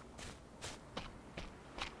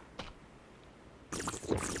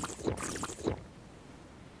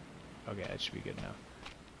 Okay, that should be good enough.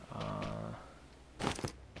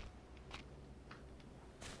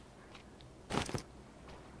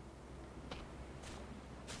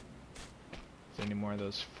 Is there any more of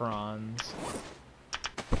those fronds?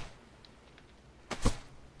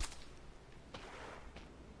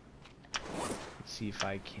 Let's see if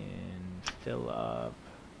I can fill up.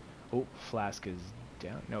 Oh, flask is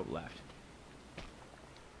down. Nope, left.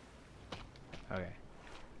 Okay.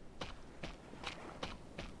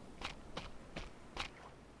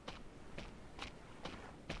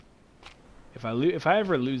 If I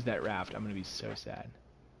ever lose that raft, I'm gonna be so sad.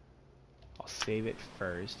 I'll save it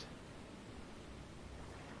first,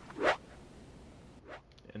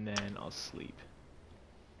 and then I'll sleep.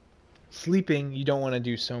 Sleeping, you don't want to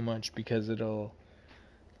do so much because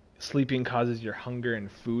sleeping causes your hunger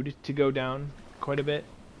and food to go down quite a bit.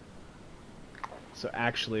 So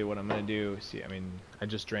actually, what I'm gonna do, see, I mean, I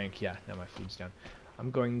just drank. Yeah, now my food's down.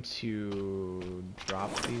 I'm going to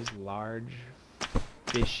drop these large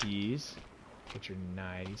fishies, which are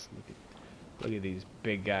nice. Look at these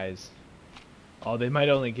big guys. Oh, they might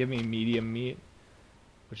only give me medium meat,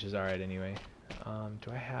 which is alright anyway.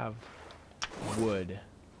 Do I have wood?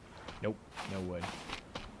 Nope, no wood.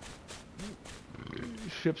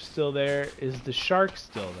 ship's still there. Is the shark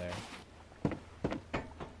still there?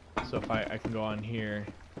 So if I can go on here.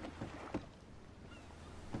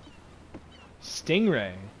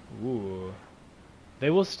 Stingray. Ooh. They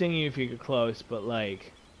will sting you if you get close, but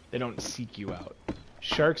like, they don't seek you out.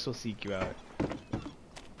 Sharks will seek you out.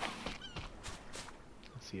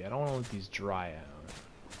 Let's see, I don't want to let these dry out.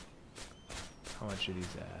 How much are these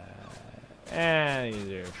at?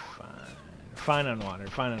 These are fine. Fine on water,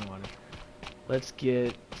 fine on water. Let's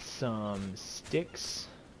get some sticks.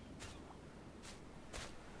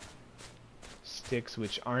 Sticks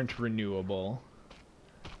which aren't renewable.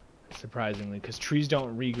 Surprisingly, because trees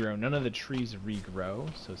don't regrow. None of the trees regrow,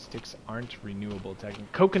 so sticks aren't renewable technically.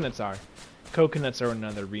 Coconuts are. Coconuts are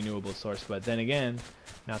another renewable source, but then again,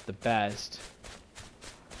 not the best.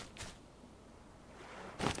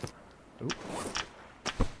 Oop.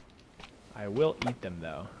 I will eat them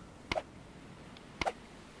though.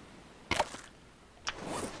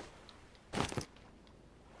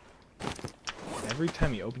 Every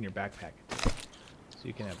time you open your backpack, so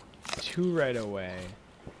you can have 2 right away.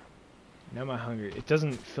 Now my hunger, it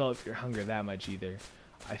doesn't fill up your hunger that much either.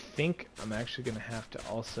 I think I'm actually going to have to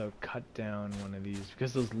also cut down one of these,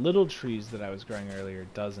 because those little trees that I was growing earlier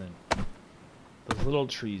doesn't. Those little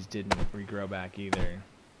trees didn't regrow back either.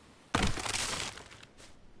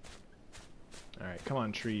 Alright, come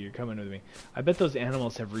on tree, you're coming with me. I bet those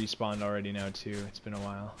animals have respawned already now too. It's been a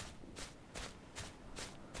while.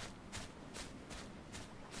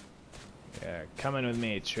 Yeah, coming with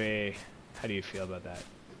me, tree. How do you feel about that?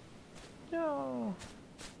 No.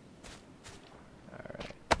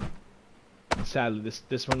 Alright. Sadly,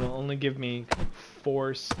 this one will only give me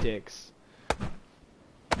 4 sticks.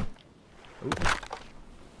 Oop.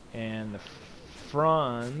 And the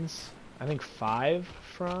fronds, I think 5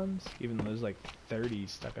 fronds, even though there's like 30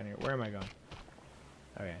 stuck on here. Where am I going?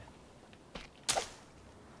 Okay.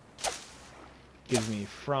 Gives me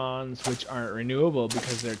fronds, which aren't renewable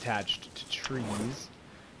because they're attached to trees.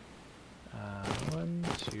 1,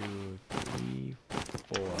 2, 3,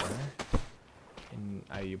 4. And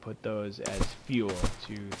you put those as fuel.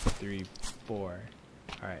 2, 3, 4.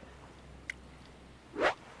 Alright.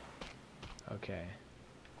 Okay.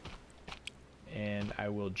 And I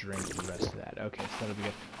will drink the rest of that. Okay, so that'll be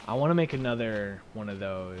good. I want to make another one of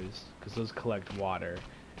those, because those collect water.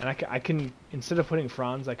 And I can, instead of putting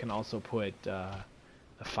fronds, I can also put the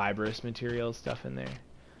fibrous material stuff in there.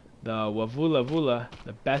 The Wavula Vula,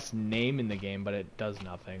 the best name in the game, but it does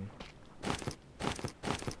nothing. Okay,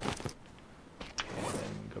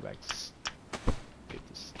 then go back to get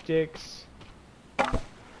the sticks.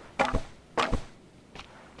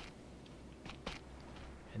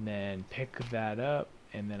 And then pick that up,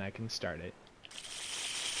 and then I can start it.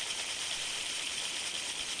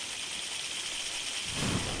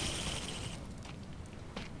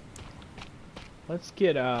 Let's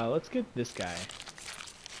get this guy.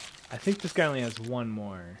 I think this guy only has 1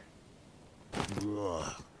 more.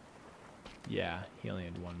 Ugh. Yeah, he only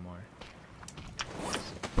had 1 more.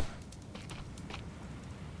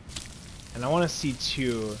 And I want to see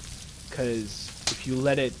too, because if you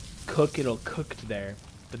let it cook, it'll cook there,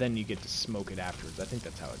 but then you get to smoke it afterwards. I think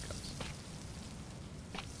that's how it goes.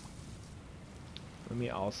 Let me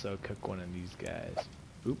also cook one of these guys.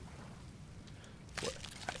 Oop.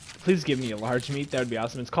 Please give me a large meat. That would be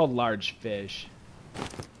awesome. It's called large fish.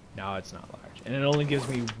 No, it's not large. And it only gives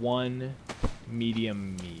me 1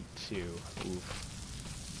 medium meat, too. Oof.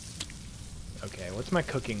 Okay, what's my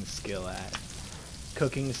cooking skill at?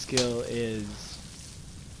 Cooking skill is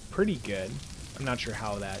pretty good. I'm not sure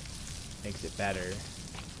how that makes it better.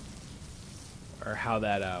 Or how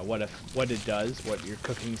that, what it does, what your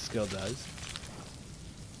cooking skill does.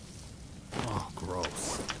 Oh,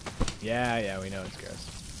 gross. Yeah, we know it's gross.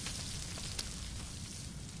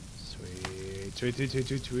 Sweet. So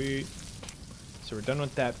we're done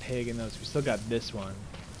with that pig and those. We still got this one.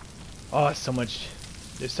 Oh, so much.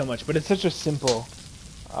 There's so much, but it's such a simple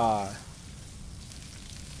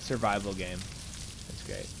survival game. That's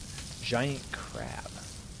great. Giant crab.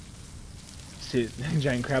 See,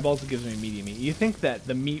 giant crab also gives me medium meat. You think that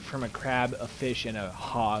the meat from a crab, a fish, and a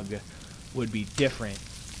hog would be different,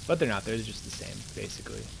 but they're not. They're just the same,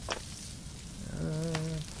 basically.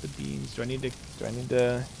 The beans. Do I need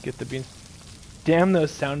to get the beans? Damn, those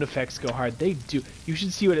sound effects go hard. They do. You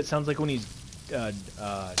should see what it sounds like when he's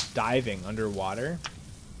diving underwater.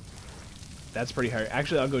 That's pretty hard.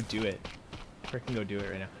 Actually, I'll go do it. Freaking go do it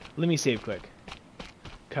right now. Let me save quick.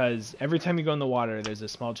 Because every time you go in the water, there's a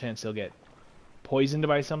small chance you'll get poisoned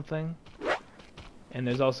by something. And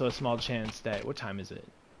there's also a small chance that... What time is it?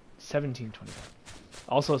 17:25.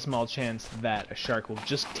 Also a small chance that a shark will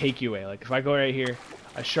just take you away. Like if I go right here,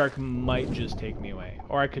 a shark might just take me away.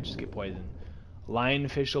 Or I could just get poisoned.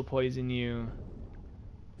 Lionfish will poison you.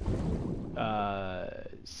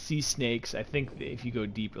 Sea snakes. I think if you go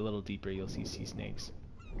deep, a little deeper, you'll see sea snakes.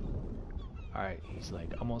 Alright, he's like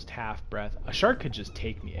almost half breath. A shark could just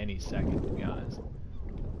take me any second, to be honest.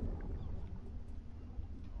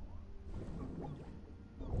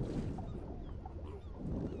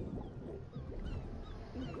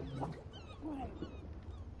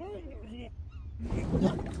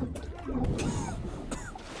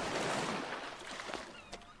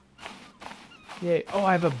 Yay. Oh,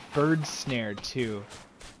 I have a bird snare too.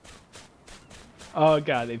 Oh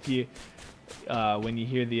god, if you when you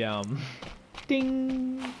hear the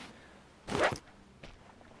ding, I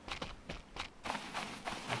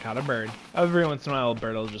caught a bird. Every once in a while a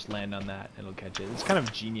bird will just land on that, it'll catch it. It's kind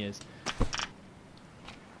of genius.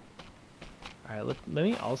 Alright, let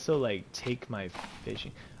me also like take my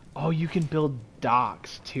fishing. Oh, you can build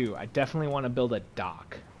docks too. I definitely want to build a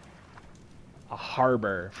dock. A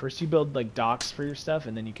harbor. First you build like docks for your stuff,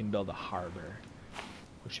 and then you can build a harbor,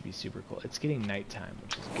 which should be super cool. It's getting nighttime,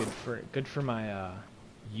 which is good for my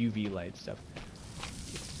UV light stuff.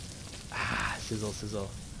 Ah, sizzle, sizzle.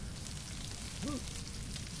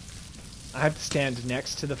 I have to stand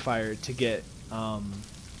next to the fire to get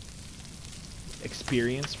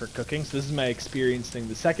experience for cooking. So this is my experience thing.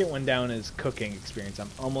 The second one down is cooking experience. I'm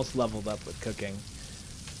almost leveled up with cooking.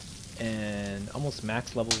 And almost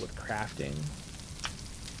max level with crafting.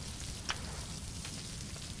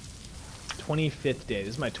 25th day.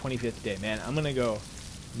 This is my 25th day. Man, I'm gonna go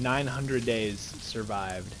 900 days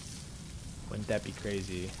survived. Wouldn't that be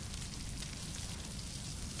crazy?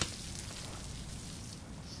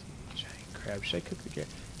 Let's see, giant crab. Should I cook the crab?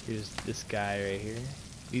 Here's this guy right here.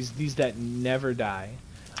 These that never die.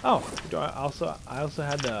 Oh, I also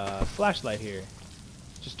had the flashlight here.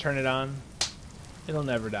 Just turn it on. It'll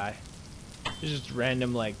never die. It's just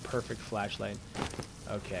random, like, perfect flashlight.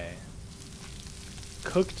 Okay.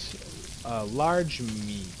 Cooked large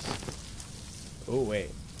meat. Oh,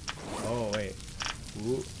 wait. Oh, wait.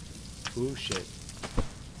 Ooh. Ooh, shit.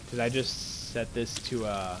 Did I just set this to,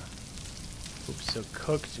 oops, so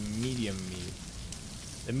cooked medium meat.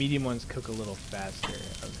 The medium ones cook a little faster.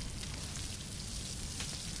 Okay.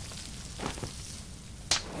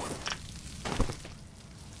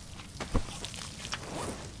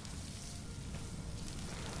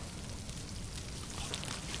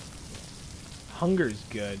 Hunger's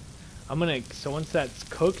good. I'm gonna, so once that's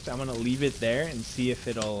cooked, I'm gonna leave it there and see if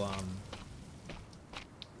it'll,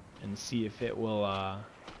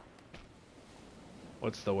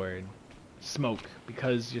 what's the word? Smoke,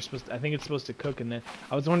 because you're supposed to, I think it's supposed to cook, and then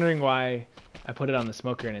I was wondering why I put it on the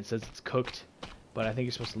smoker and it says it's cooked, but I think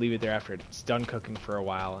you're supposed to leave it there after it's done cooking for a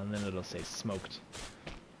while, and then it'll say smoked.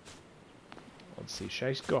 Let's see, should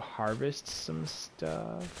I just go harvest some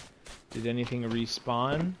stuff? Did anything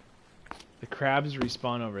respawn? The crabs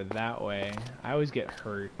respawn over that way. I always get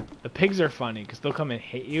hurt. The pigs are funny because they'll come and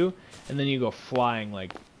hit you, and then you go flying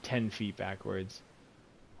like 10 feet backwards.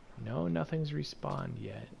 No, nothing's respawned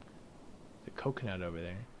yet. The coconut over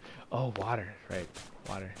there. Oh, water. Right,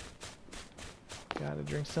 water. Gotta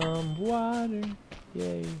drink some water.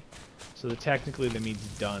 Yay. So technically the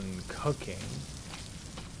meat's done cooking.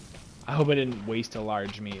 I hope I didn't waste a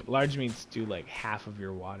large meat. Large meats do like half of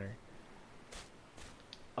your water.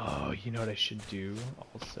 Oh, you know what I should do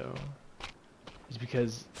also? Is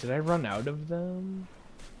because, did I run out of them?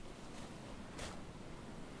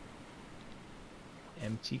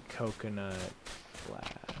 Empty coconut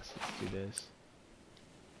flask. Let's do this.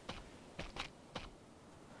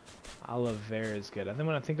 Aloe vera is good. I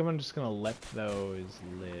think I'm just gonna let those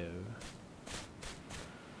live.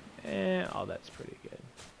 Oh, that's pretty good.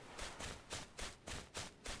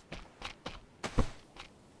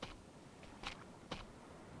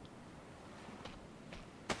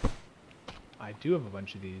 I do have a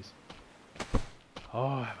bunch of these. Oh,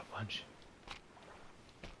 I have a bunch.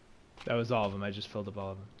 That was all of them. I just filled up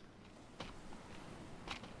all of them.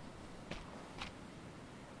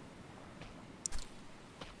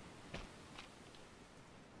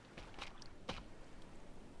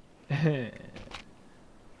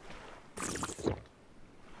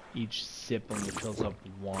 Each sip only fills up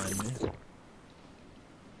one.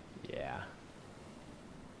 Yeah.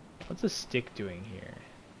 What's a stick doing here?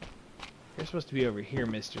 You're supposed to be over here,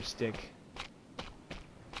 Mr. Stick.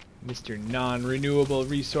 Mr. Non-renewable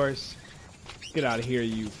resource. Get out of here,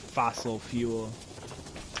 you fossil fuel.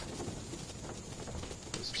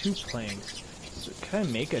 There's 2 planks. So can I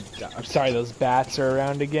make a... I'm sorry, those bats are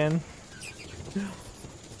around again.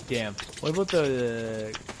 Damn. What about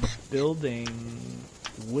the building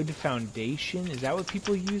wood foundation? Is that what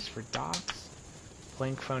people use for docks?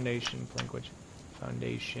 Plank foundation, plank which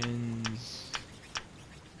foundations.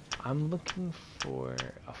 I'm looking for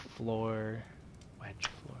a floor, wedge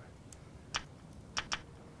floor.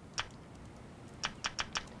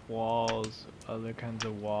 Walls, other kinds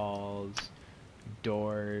of walls,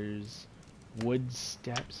 doors, wood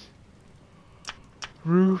steps,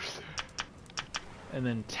 roofs, and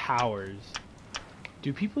then towers.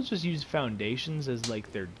 Do people just use foundations as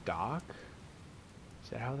like their dock?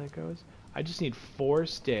 Is that how that goes? I just need 4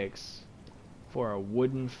 sticks for a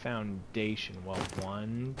wooden foundation. Well,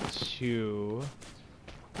 1, 2.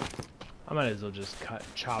 I might as well just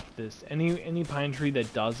chop this. Any pine tree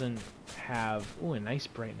that doesn't have, ooh, a nice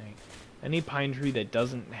bright night. Any pine tree that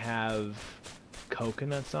doesn't have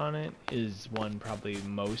coconuts on it is one probably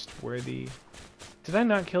most worthy. Did I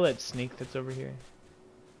not kill that snake that's over here?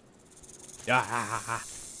 Ah!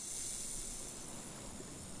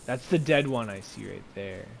 That's the dead one I see right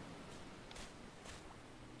there.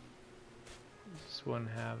 Does this one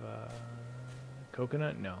have a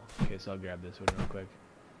coconut? No. Okay, so I'll grab this one real quick.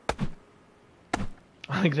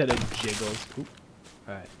 I like that it jiggles. Oop.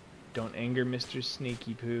 Alright. Don't anger Mr.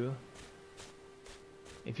 Snaky Poo.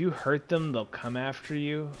 If you hurt them, they'll come after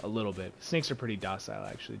you a little bit. Snakes are pretty docile,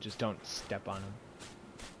 actually. Just don't step on them.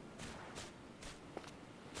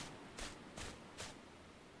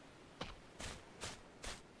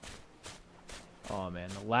 Oh man,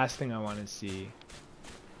 the last thing I want to see.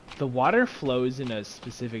 The water flows in a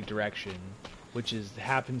specific direction, which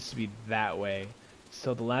happens to be that way.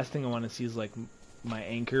 So the last thing I want to see is like my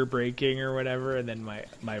anchor breaking or whatever, and then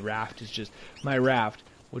my raft is just my raft,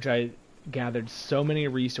 which I gathered so many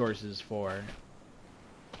resources for,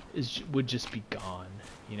 would just be gone.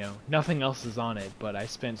 You know, nothing else is on it, but I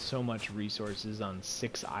spent so much resources on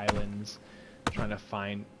 6 islands trying to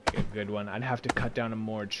find a good one. I'd have to cut down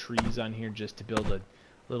more trees on here just to build a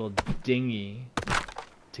little dinghy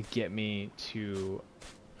to get me to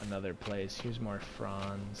another place. Here's more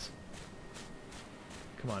fronds.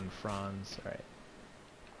 Come on, fronds. All right.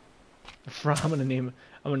 I'm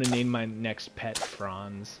gonna name my next pet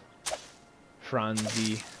Franz.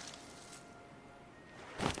 Franzi.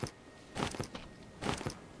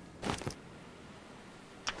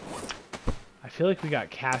 I feel like we got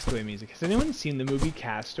Castaway music. Has anyone seen the movie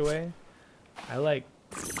Castaway? I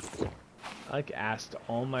asked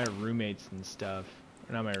all my roommates and stuff.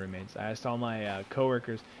 Or not my roommates. I asked all my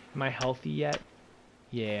coworkers, am I healthy yet?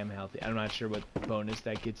 Yeah, I'm healthy. I'm not sure what bonus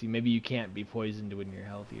that gets you. Maybe you can't be poisoned when you're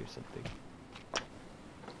healthy or something.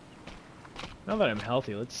 Now that I'm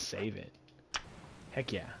healthy, let's save it.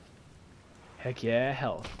 Heck yeah. Heck yeah,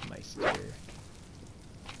 health, Meister.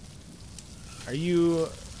 Are you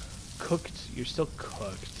cooked? You're still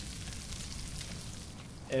cooked.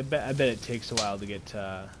 I bet it takes a while to get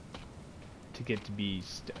to be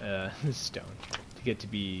stone. To get to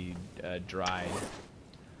be dried.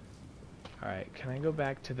 Alright, can I go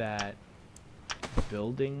back to that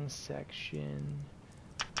building section?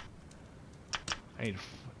 I need...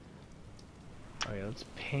 Okay, let's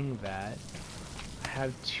ping that. I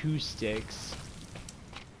have 2 sticks.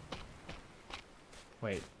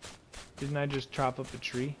 Wait, didn't I just chop up a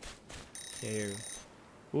tree? Here.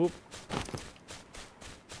 Whoop.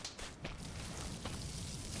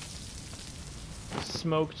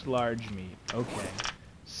 Smoked large meat. Okay.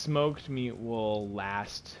 Smoked meat will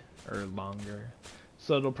last or longer.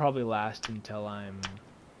 So it'll probably last until I'm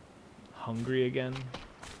hungry again.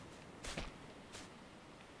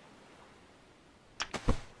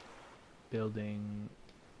 Building.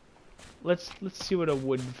 Let's see what a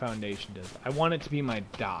wooden foundation does. I want it to be my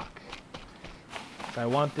dock. If I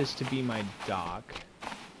want this to be my dock,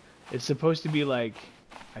 it's supposed to be like,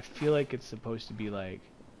 I feel like it's supposed to be like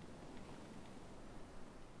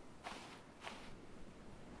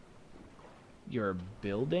your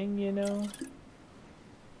building, you know?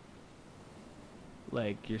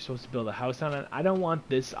 Like you're supposed to build a house on it. I don't want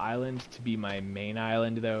this island to be my main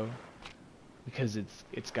island though, because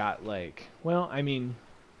it's got like, well, I mean,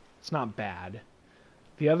 it's not bad.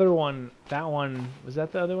 The other one, that one, was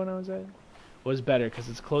that the other one I was at? Was better because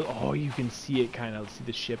it's close. Oh, you can see it kind of, see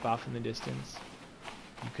the ship off in the distance.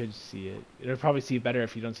 You could see it. It'll probably see it better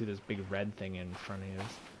if you don't see this big red thing in front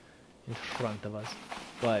of us.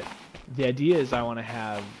 But the idea is I want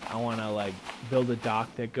to like build a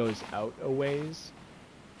dock that goes out a ways.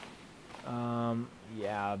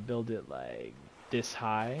 Yeah, build it like this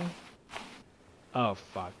high. Oh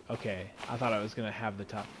fuck. Okay, I thought I was gonna have the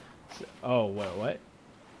top. So, oh wait, what?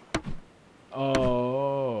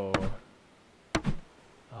 Oh.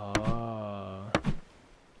 Oh.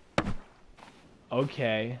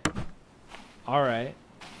 Okay. Alright.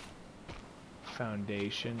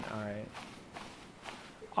 Foundation. Alright.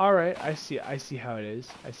 Alright, I see how it is.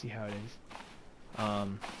 I see how it is.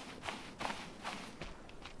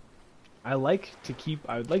 I would like to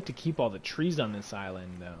keep all the trees on this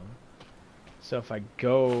island though. So if I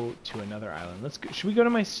go to another island, should we go to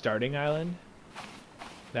my starting island?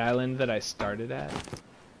 The island that I started at?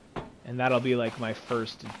 And that'll be like my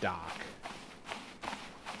first dock.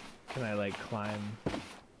 Can I like climb?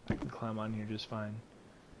 I can climb on here just fine.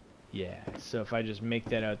 Yeah, so if I just make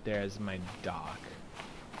that out there as my dock.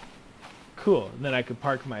 Cool, and then I could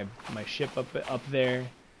park my ship up there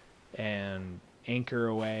and anchor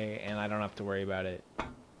away, and I don't have to worry about it.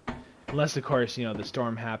 Unless, of course, you know, the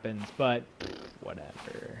storm happens, but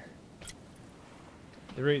whatever.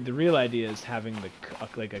 The real idea is having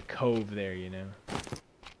like a cove there, you know.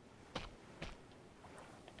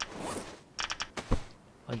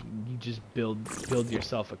 Like you just build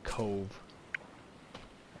yourself a cove.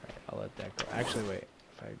 Alright, I'll let that go. Actually, wait.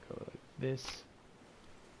 If I go like this.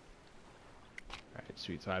 Alright,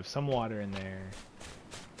 sweet. So I have some water in there.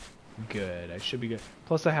 Good. I should be good.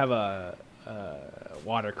 Plus, I have a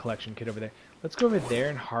water collection kit over there. Let's go over there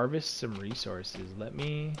and harvest some resources. Let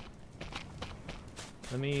me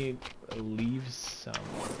leave some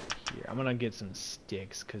over here. I'm gonna get some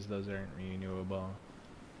sticks because those aren't renewable.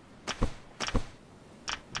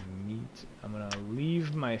 Meat. I'm gonna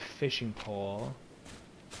leave my fishing pole.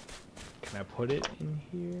 Can I put it in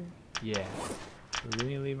here? Yeah. Let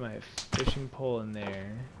me leave my fishing pole in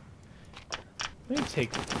there. Let me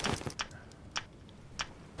take.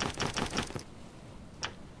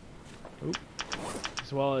 Oop.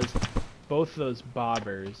 As well as both those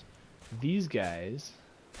bobbers. These guys.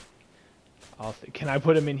 Can I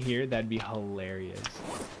put them in here? That'd be hilarious.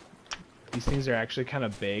 These things are actually kind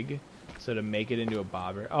of big, so to make it into a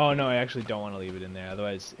bobber. Oh no, I actually don't want to leave it in there.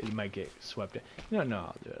 Otherwise, it might get swept in. No,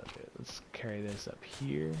 I'll do it. Let's carry this up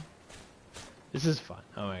here. This is fun.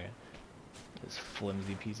 Oh my god, this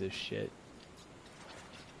flimsy piece of shit.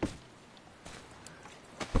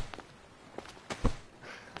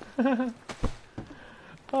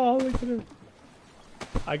 Oh, look at him.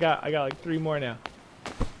 I got like 3 more now.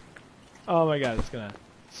 Oh my god, it's gonna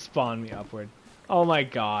spawn me upward. Oh my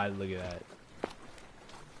god, look at that.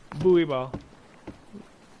 Buoy ball.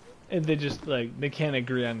 And they just like, they can't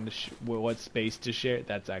agree on what space to share.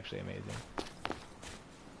 That's actually amazing.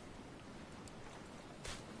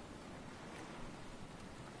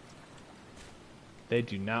 They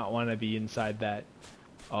do not want to be inside that.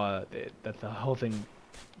 That the whole thing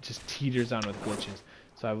just teeters on with glitches.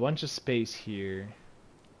 So I have a bunch of space here.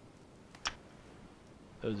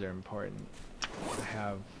 Those are important.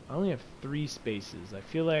 I only have 3 spaces. I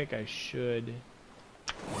feel like I should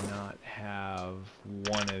not have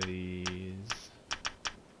one of these.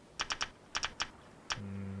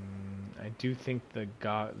 I do think the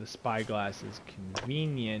spyglass is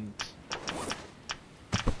convenient,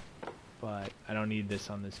 but I don't need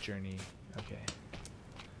this on this journey. Okay.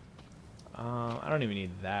 I don't even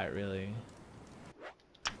need that really.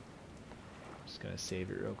 I'm just gonna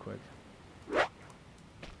save it real quick.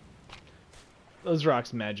 Those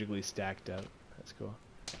rocks magically stacked up. That's cool.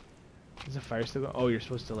 Is the fire still going? Oh, you're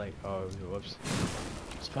supposed to like. Oh, whoops.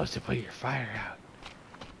 You're supposed to put your fire out.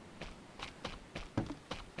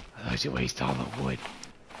 Otherwise, you waste all the wood.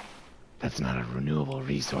 That's not a renewable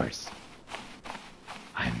resource.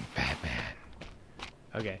 I'm Batman.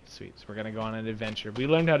 Okay, sweet. So we're gonna go on an adventure. We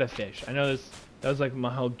learned how to fish. I know that was like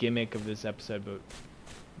my whole gimmick of this episode, but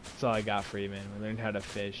that's all I got for you, man. We learned how to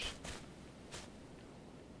fish.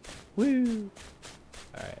 Woo!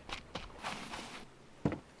 Alright.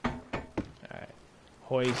 Alright.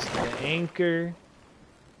 Hoist the anchor.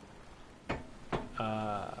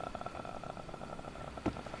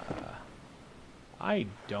 I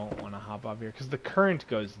don't want to hop off here because the current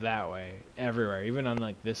goes that way everywhere, even on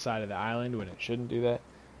like this side of the island when it shouldn't do that.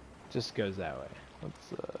 It just goes that way.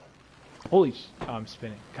 Let's holy oh, I'm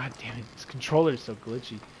spinning. God damn it, this controller is so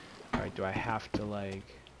glitchy. Alright, do I have to like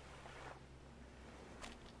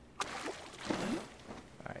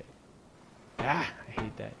alright. Ah, I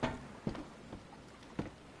hate that.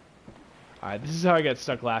 Alright, this is how I got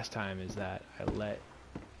stuck last time, is that I let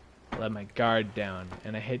my guard down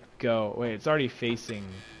and I hit go. Wait, it's already facing.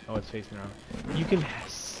 Oh, it's facing wrong. You can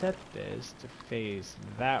set this to face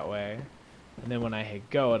that way, and then when I hit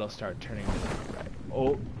go, it'll start turning right.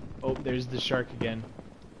 Oh, there's the shark again.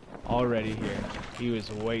 Already here. He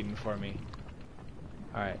was waiting for me.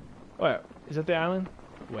 Alright. What? Is that the island?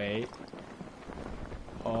 Wait.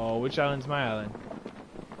 Oh, which island's my island?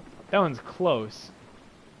 That one's close.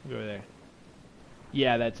 Go over there.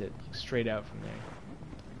 Yeah, that's it. Straight out from there.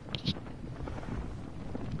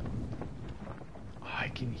 Oh, I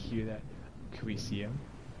can hear that. Can we see him?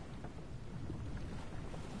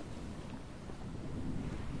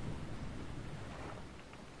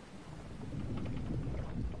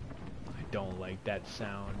 I don't like that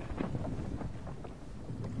sound.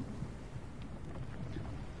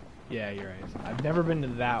 Yeah, you're right. I've never been to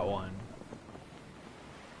that one.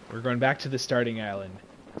 We're going back to the starting island.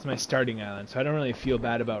 It's my starting island, so I don't really feel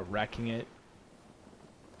bad about wrecking it.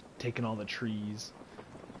 Taking all the trees.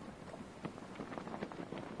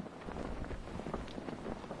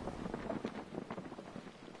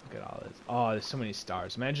 Look at all this. Oh, there's so many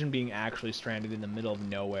stars. Imagine being actually stranded in the middle of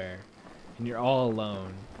nowhere. And you're all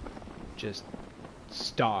alone. Just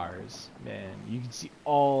stars. Man, you can see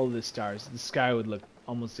all the stars. The sky would look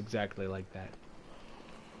almost exactly like that.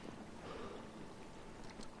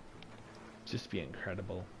 Just be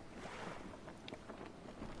incredible.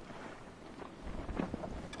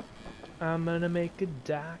 I'm gonna make a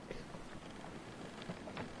dock.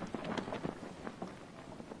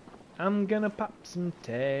 I'm gonna pop some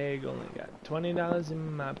tag. Only got $20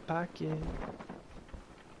 in my pocket.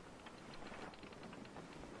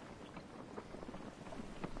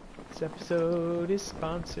 This episode is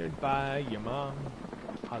sponsored by your mom.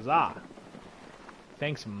 Huzzah!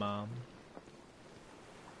 Thanks, Mom.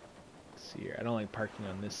 Let's see here. I don't like parking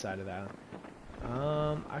on this side of the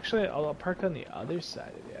island. Actually, I'll park on the other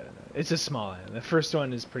side of the island. It's a small island. The first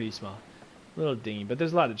one is pretty small. A little dingy, but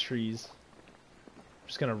there's a lot of trees. I'm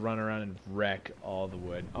just gonna run around and wreck all the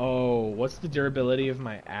wood. Oh, what's the durability of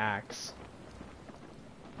my axe?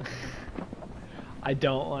 I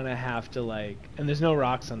don't want to have to, like... And there's no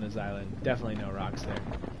rocks on this island. Definitely no rocks there.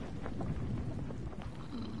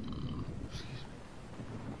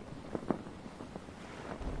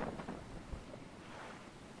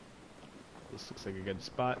 This looks like a good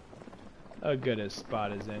spot. A good as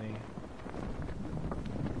spot as any.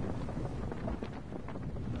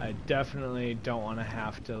 I definitely don't want to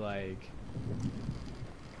have to, like...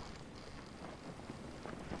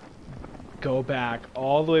 go back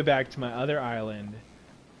all the way back to my other island.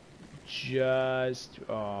 Just...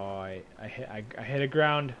 Oh, I hit a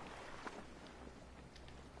ground.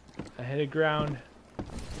 I hit a ground.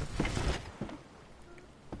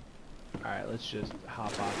 Alright, let's just hop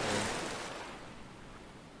off here.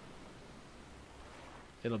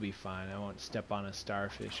 It'll be fine. I won't step on a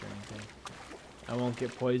starfish or anything. I won't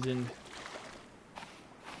get poisoned.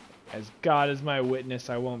 As God is my witness,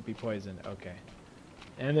 I won't be poisoned. Okay.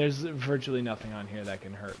 And there's virtually nothing on here that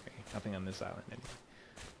can hurt me. Nothing on this island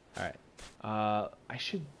anyway. Alright. I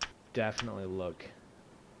should definitely look.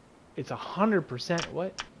 It's 100%.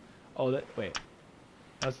 What? Oh, wait.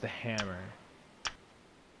 That's the hammer.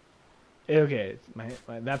 Okay,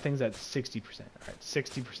 that thing's at 60%. Alright,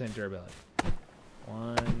 60% durability.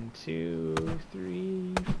 1, 2,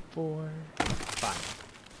 3, 4, 5.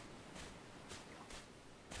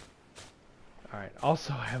 Alright,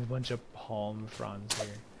 also I have a bunch of palm fronds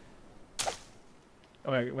here.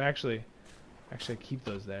 Oh, actually keep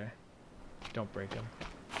those there. Don't break them.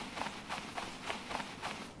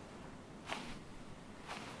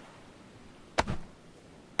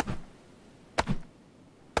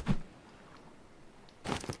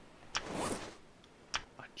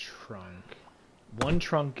 A trunk. One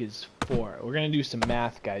trunk is 4. We're gonna do some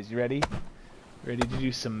math, guys. You ready? Ready to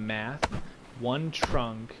do some math? One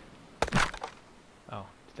trunk. Oh,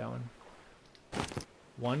 that one.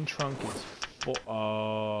 One trunk is 4.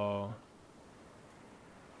 Oh.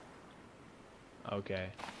 Okay.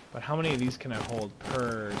 But how many of these can I hold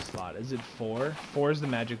per slot? Is it 4? 4 is the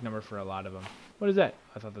magic number for a lot of them. What is that?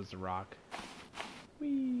 I thought that was a rock.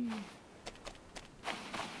 Whee!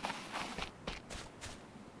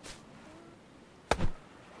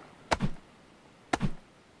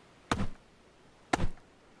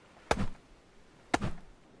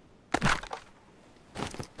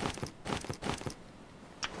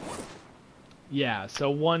 Yeah, so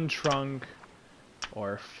one trunk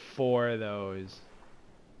or 4 of those.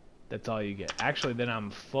 That's all you get. Actually, then I'm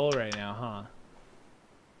full right now,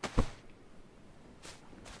 huh?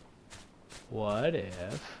 What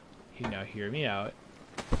if... Now, hear me out.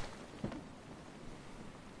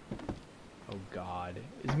 Oh, God.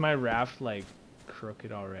 Is my raft, like,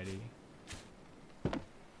 crooked already?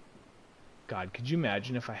 God, could you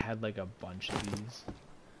imagine if I had, like, a bunch of these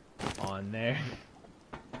on there?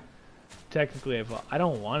 Technically, I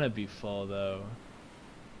don't want to be full, though.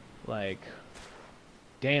 Like,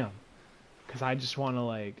 damn. Because I just want to,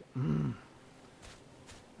 like...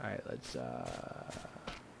 Alright, let's,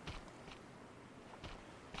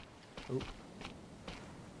 Oop.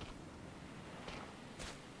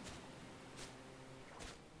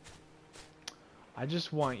 I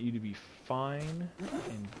just want you to be fine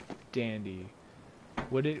and dandy.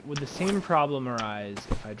 Would the same problem arise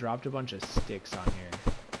if I dropped a bunch of sticks on here?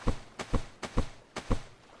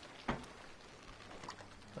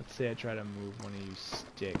 Let's say I try to move one of you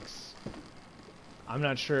sticks. I'm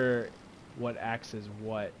not sure what acts as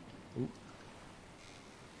what. Oop.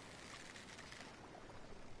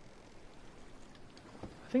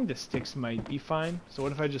 I think the sticks might be fine. So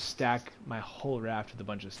what if I just stack my whole raft with a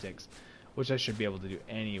bunch of sticks? Which I should be able to do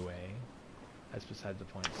anyway. That's besides the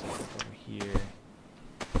point. So over here.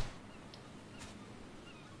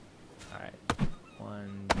 Alright.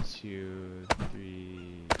 1, 2,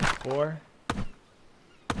 3, 4.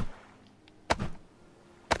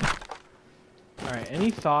 Alright, any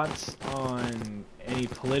thoughts on any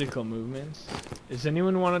political movements? Does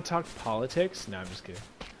anyone want to talk politics? No, I'm just kidding.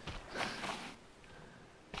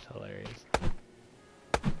 It's hilarious.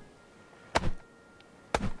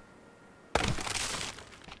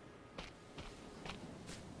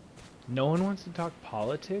 No one wants to talk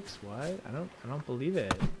politics? What? I don't believe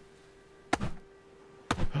it.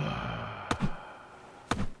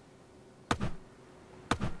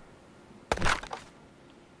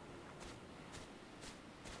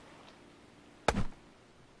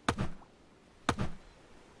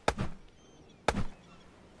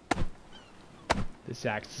 This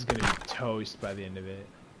axe is gonna be toast by the end of it.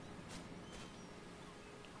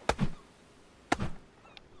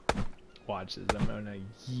 Watch this, I'm gonna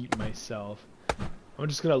yeet myself. I'm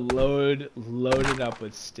just gonna load it up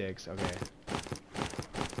with sticks. Okay.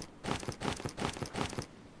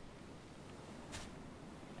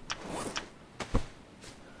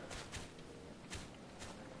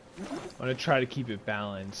 I'm gonna try to keep it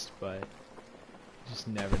balanced, but you just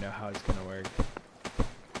never know how it's gonna work.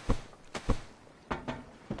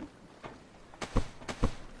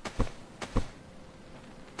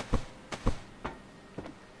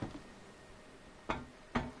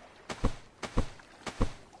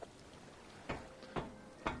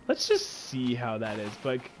 Let's just see how that is,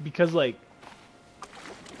 but because like,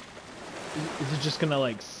 is it just gonna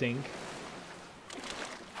like sink?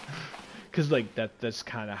 Because like that's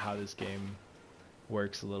kind of how this game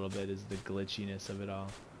works a little bit, is the glitchiness of it all.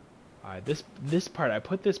 All right, this part, I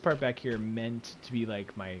put this part back here meant to be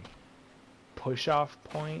like my push off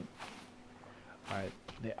point. All right,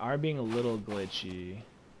 they are being a little glitchy,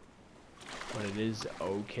 but it is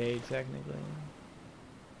okay technically.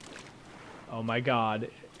 Oh my god.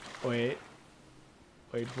 Wait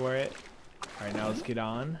for it. Alright, now let's get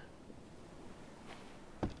on.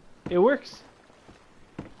 It works.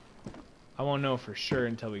 I won't know for sure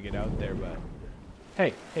until we get out there, but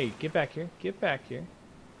hey, get back here. Get back here.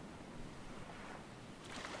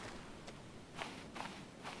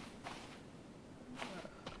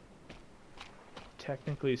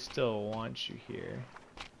 Technically still want you here.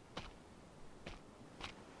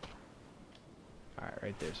 Alright,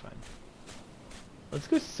 right there's fine. Let's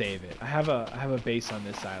go save it. I have a base on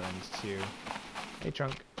this island too. Hey,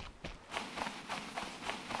 trunk.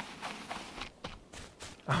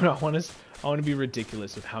 I don't know, I want to be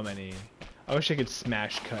ridiculous with how many. I wish I could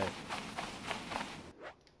smash cut.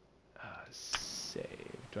 Save.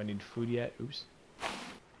 Do I need food yet? Oops.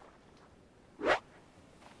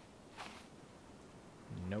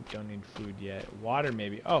 Nope, don't need food yet. Water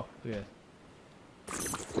maybe. Oh, look at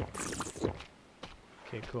that.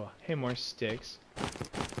 Okay, cool. Hey, more sticks.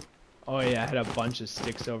 Oh yeah, I had a bunch of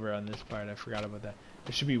sticks over on this part. I forgot about that.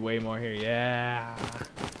 There should be way more here. Yeah.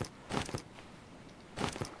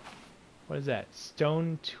 What is that?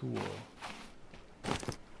 Stone tool.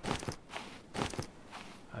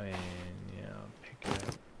 I mean, you know, pick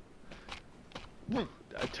it up.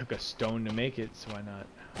 I took a stone to make it, so why not?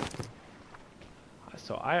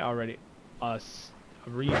 So I already a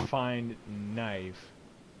refined knife.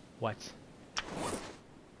 What?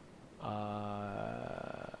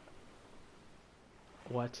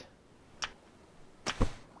 What?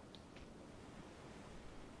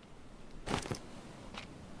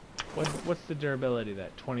 What's the durability of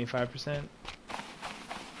that? 25%?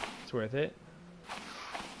 It's worth it.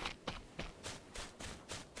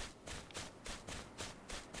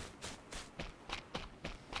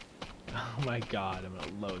 Oh my god, I'm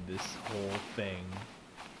gonna load this whole thing.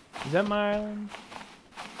 Is that my island?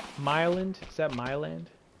 My island? Is that my land?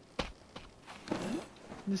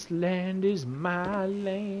 This land is my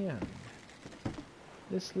land.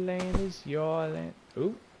 This land is your land. Ooh,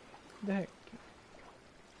 what the heck?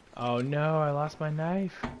 Oh no, I lost my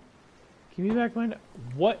knife. Give me back my knife.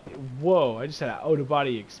 What? Whoa, I just had an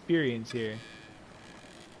out-of-body experience here.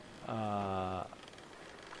 Oh,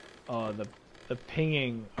 the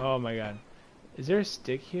pinging. Oh my god. Is there a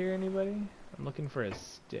stick here, anybody? I'm looking for a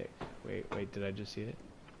stick. Wait, did I just see it?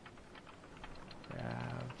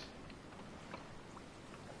 Grabbed.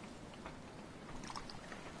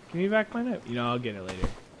 Give me back my knife. You know, I'll get it later.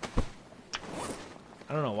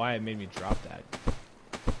 I don't know why it made me drop that.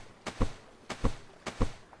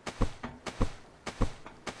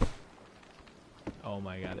 Oh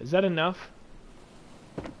my god. Is that enough?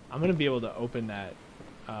 I'm gonna be able to open that.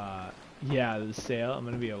 Yeah, the sail. I'm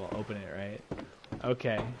gonna be able to open it, right?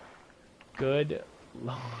 Okay. Good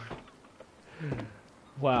lord.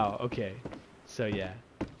 Wow, okay. So yeah.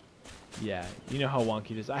 Yeah, you know how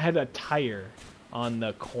wonky it is. I had a tire on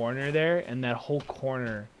the corner there, and that whole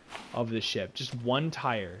corner of the ship. Just one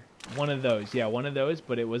tire. One of those. Yeah, one of those,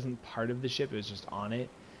 but it wasn't part of the ship. It was just on it,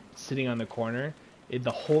 sitting on the corner.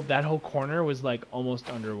 That whole corner was like almost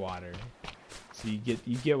underwater. So you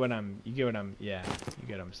get what I'm yeah, you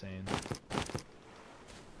get what I'm saying.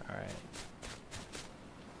 All right.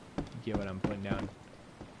 You get what I'm putting down.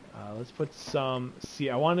 Let's put some. See,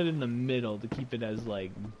 I want it in the middle to keep it as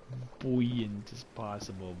like buoyant as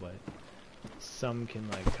possible, but some can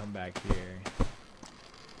like come back here.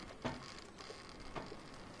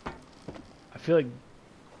 I feel like,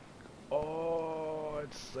 oh,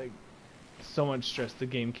 it's like so much stress. The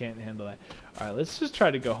game can't handle that. All right, let's just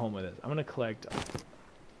try to go home with it. I'm gonna collect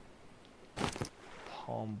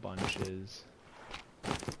palm bunches.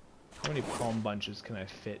 How many palm bunches can I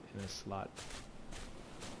fit in a slot?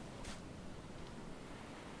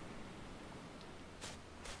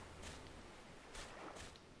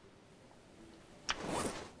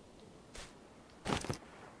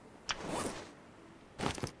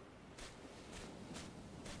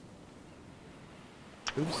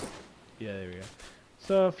 Oops. Yeah, there we go.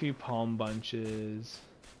 So a few palm bunches.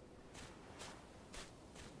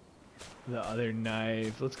 The other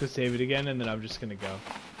knife. Let's go save it again, and then I'm just gonna go.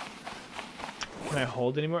 Can I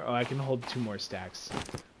hold anymore? Oh, I can hold 2 more stacks.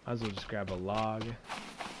 Might as well just grab a log.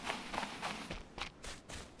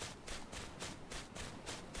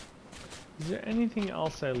 Is there anything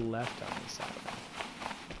else I left on this island?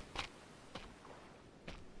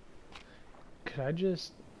 Could I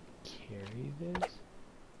just carry this?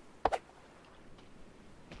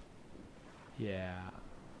 Yeah.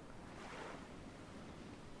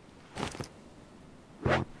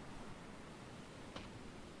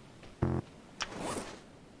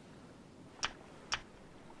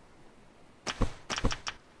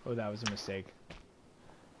 Oh, that was a mistake.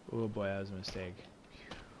 Oh boy, that was a mistake.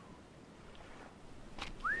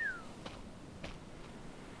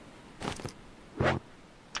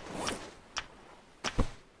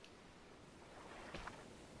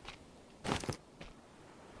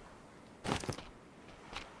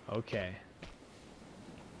 Okay.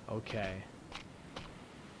 Okay.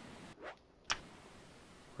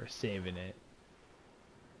 We're saving it.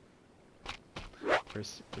 We're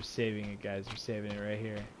saving it, guys. We're saving it right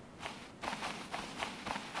here.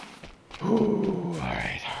 Ooh,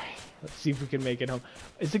 alright. Let's see if we can make it home.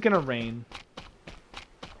 Is it gonna rain?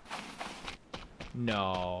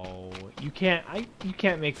 No. You can't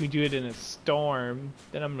make me do it in a storm.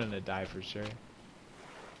 Then I'm gonna die for sure.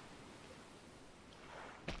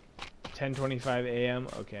 10:25 a.m.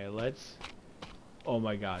 Okay, let's... Oh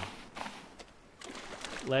my god.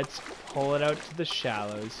 Let's pull it out to the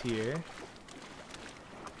shallows here.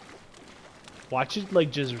 Watch it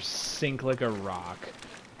like just sink like a rock.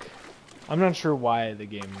 I'm not sure why the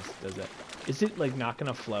game does that. Is it like not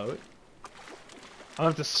gonna float? I'll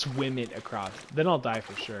have to swim it across. Then I'll die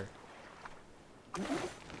for sure.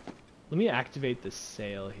 Let me activate the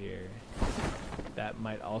sail here. That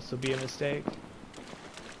might also be a mistake.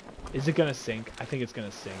 Is it gonna sink? I think it's gonna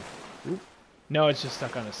sink. Oop. No, it's just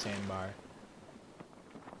stuck on a sandbar.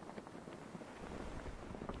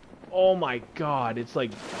 Oh my god, it's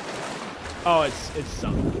like... Oh, it's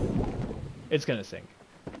sunk. It's gonna sink.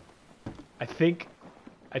 I think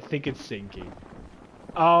it's sinking.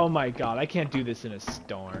 Oh my god, I can't do this in a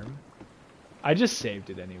storm. I just saved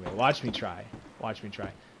it anyway. Watch me try. Watch me try.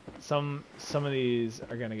 Some of these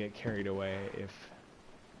are gonna get carried away if...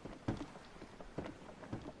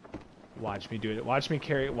 Watch me do it. Watch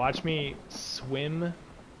me swim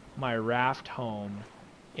my raft home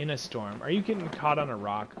in a storm. Are you getting caught on a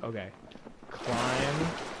rock? Okay. Climb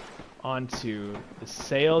onto the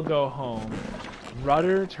sail, go home.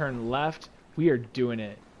 Rudder, turn left. We are doing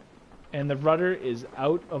it. And the rudder is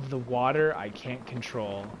out of the water. I can't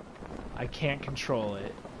control. I can't control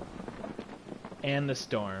it. And the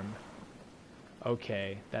storm.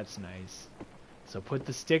 Okay, that's nice. So put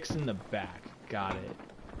the sticks in the back. Got it.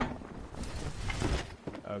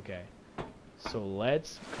 Okay. So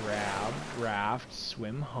let's grab raft,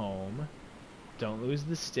 swim home, Don't lose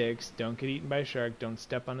the sticks. Don't get eaten by a shark. Don't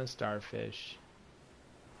step on a starfish.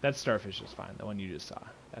 That starfish is fine. The one you just saw.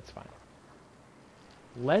 That's fine.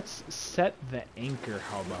 Let's set the anchor,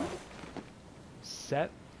 how about? Set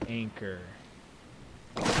anchor.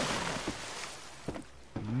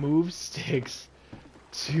 Move sticks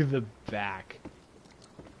to the back.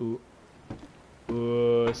 Ooh.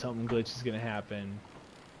 Ooh, something glitch is gonna happen.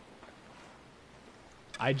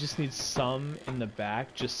 I just need some in the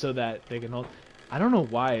back just so that they can hold. I don't know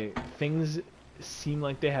why things seem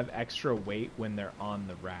like they have extra weight when they're on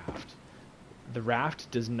the raft. The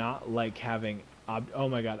raft does not like having oh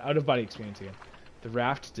my god, out of body experience again. The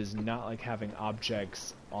raft does not like having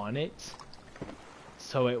objects on it.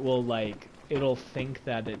 So it will like, it'll think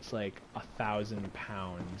that it's like 1,000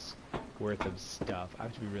 pounds worth of stuff. I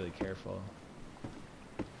have to be really careful.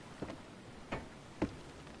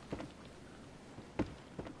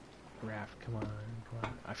 Raft, come on, come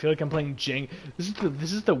on. I feel like I'm playing Jenga.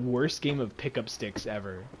 This is the worst game of pickup sticks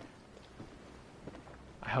ever.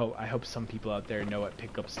 I hope some people out there know what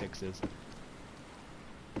pickup sticks is.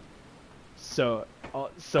 So I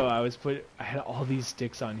had all these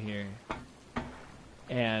sticks on here,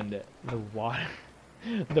 and the water,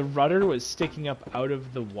 the rudder was sticking up out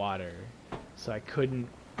of the water, so I couldn't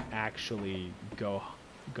actually go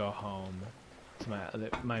home to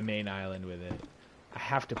my main island with it. I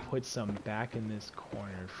have to put some back in this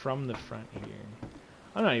corner from the front here.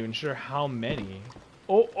 I'm not even sure how many.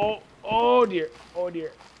 Oh dear, oh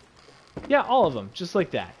dear. Yeah, all of them, just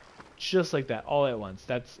like that. Just like that, all at once.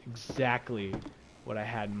 That's exactly what I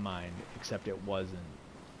had in mind, except it wasn't.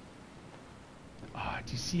 Oh,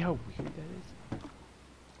 do you see how weird that is?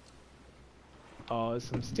 Oh,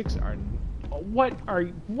 some sticks are... Oh, what?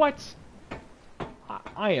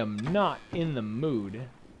 I am not in the mood.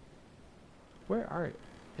 Where are you?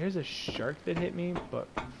 There's a shark that hit me, but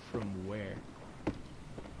from where?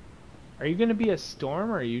 Are you gonna be a storm,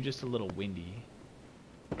 or are you just a little windy?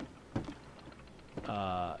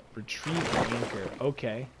 Retrieve the anchor.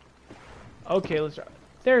 Okay. Okay, let's try.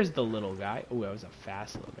 There's the little guy. Oh, that was a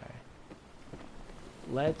fast little guy.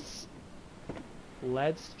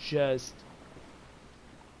 Let's just...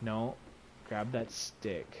 No. Grab that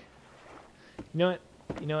stick. You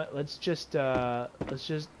know what? Let's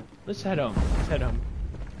head home. Let's head home.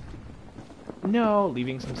 No,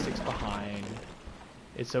 leaving some sticks behind.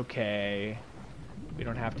 It's okay. We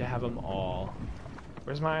don't have to have them all.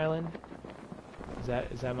 Where's my island? Is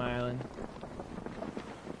that my island?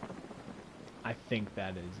 I think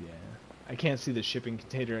that is, yeah. I can't see the shipping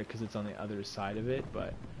container because it's on the other side of it,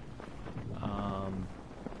 but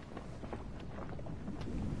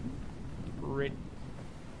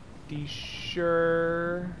pretty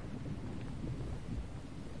sure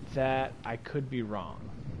that I could be wrong,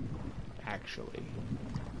 actually.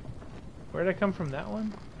 Where did I come from, that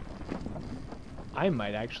one? I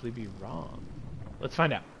might actually be wrong. Let's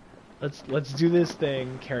find out. Let's do this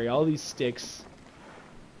thing, carry all these sticks,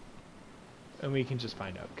 and we can just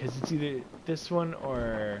find out. Because it's either this one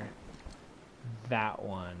or that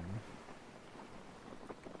one.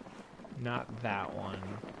 Not that one.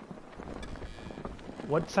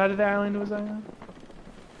 What side of the island was I on?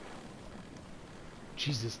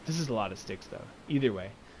 Jesus, this is a lot of sticks, though. Either way.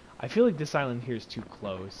 I feel like this island here is too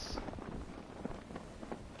close.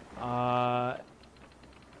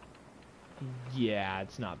 Yeah,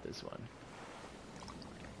 it's not this one.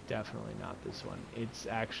 Definitely not this one. It's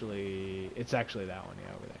actually that one,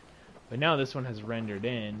 yeah, over there. But now this one has rendered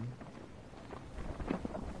in.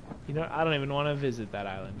 You know, I don't even want to visit that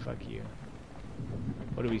island. Fuck you.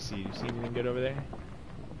 What do we see? Do you see anything good over there?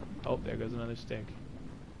 Oh, there goes another stick.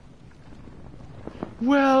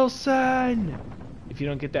 Wilson! If you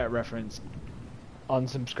don't get that reference,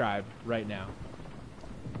 unsubscribe right now.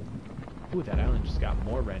 Ooh, that island just got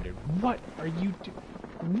more rendered. What are you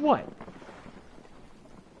doing? What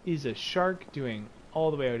is a shark doing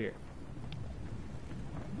all the way out here?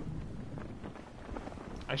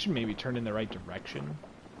 I should maybe turn in the right direction.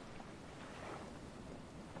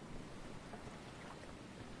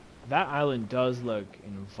 That island does look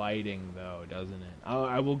inviting, though, doesn't it?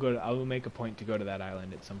 I will make a point to go to that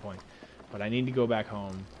island at some point, but I need to go back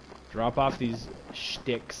home, drop off these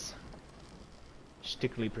sticks,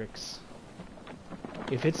 stickly pricks.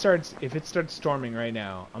 If it starts storming right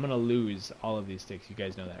now, I'm gonna lose all of these sticks. You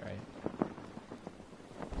guys know that, right?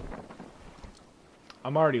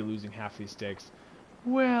 I'm already losing half these sticks.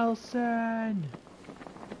 Wilson!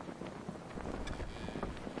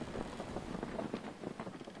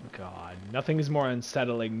 God, nothing is more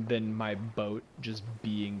unsettling than my boat just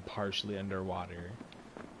being partially underwater.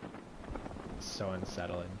 It's so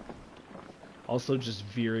unsettling. Also just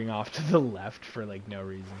veering off to the left for like no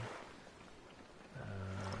reason.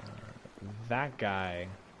 That guy.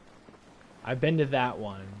 I've been to that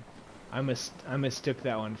one. I mistook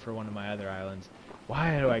that one for one of my other islands.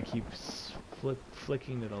 Why do I keep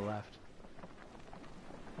flicking to the left?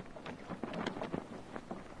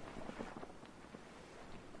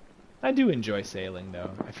 I do enjoy sailing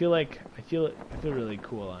though. I feel really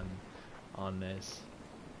cool on this.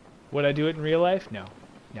 Would I do it in real life? No.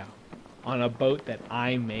 No. On a boat that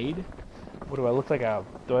I made? What do I look like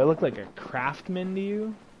do I look like a craftsman to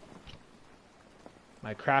you?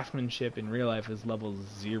 My craftsmanship in real life is level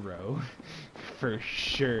 0 for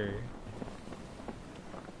sure.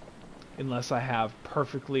 Unless I have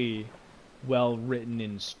perfectly well written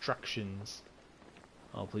instructions.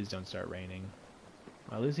 Oh, please don't start raining.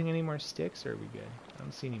 Am I losing any more sticks, or are we good? I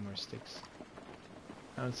don't see any more sticks.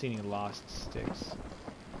 I don't see any lost sticks.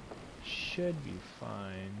 Should be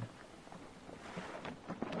fine.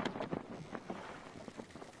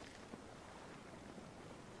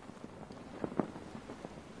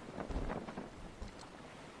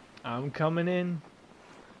 I'm coming in.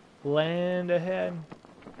 Land ahead.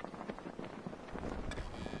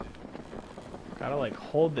 Gotta like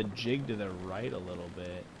hold the jig to the right a little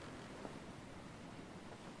bit.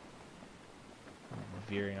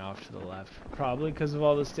 Veering off to the left. Probably because of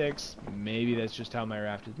all the sticks. Maybe that's just how my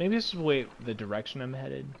raft is. Maybe it's just the direction I'm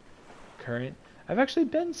headed. Current. I've actually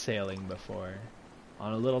been sailing before.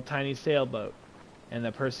 On a little tiny sailboat. And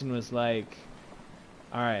the person was like,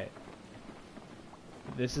 alright.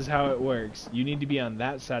 This is how it works. You need to be on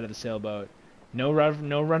that side of the sailboat. No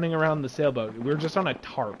running around the sailboat. We were just on a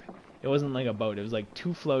tarp. It wasn't like a boat. It was like 2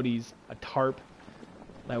 floaties, a tarp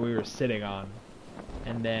that we were sitting on.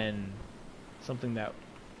 And then something that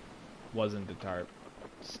wasn't a tarp.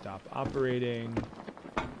 Stop operating.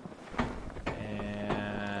 And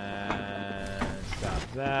stop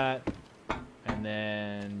that. And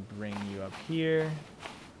then bring you up here.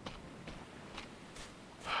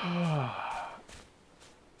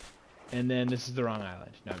 And then this is the wrong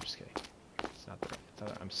island. No, I'm just kidding. It's not the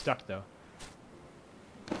right. I'm stuck though.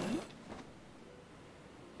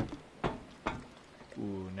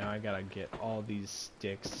 Ooh, now I gotta get all these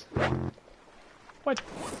sticks. What?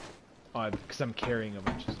 Oh, because I'm carrying a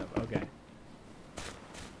bunch of stuff. Okay.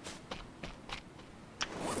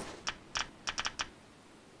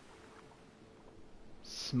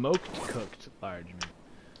 Smoked cooked large meat.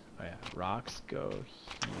 Oh yeah, rocks go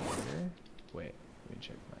here. Wait, let me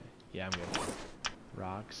check my... Yeah, I'm good.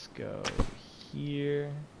 Rocks go here.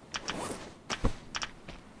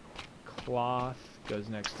 Cloth goes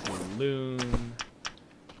next to loom.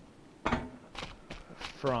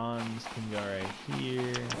 Fronds can go right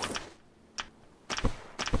here.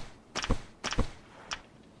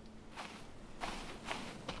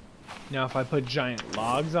 Now if I put giant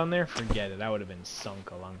logs on there, forget it. That would have been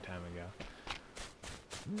sunk a long time ago.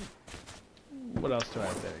 What else do I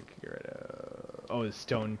have to get rid of? Oh, the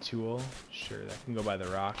stone tool. Sure, that can go by the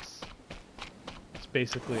rocks. It's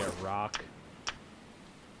basically a rock.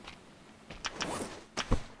 There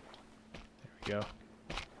we go.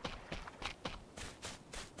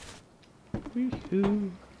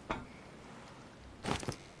 Woohoo!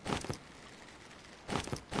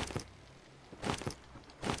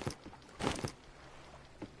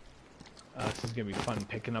 This is gonna be fun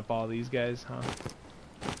picking up all these guys, huh?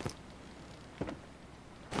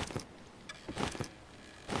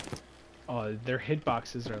 Oh, their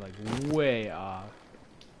hitboxes are like way off.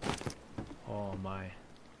 Oh my.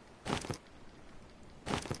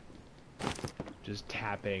 Just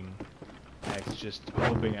tapping X, just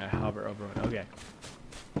hoping I hover over one. Okay.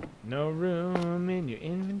 No room in your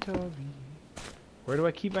inventory. Where do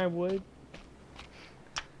I keep my wood?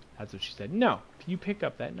 That's what she said. No, you pick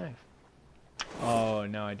up that knife. Oh,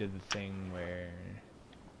 no, I did the thing where...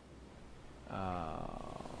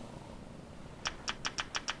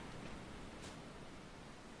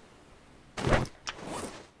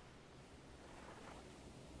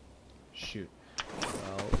 Shoot.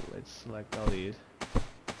 Well, let's select all these.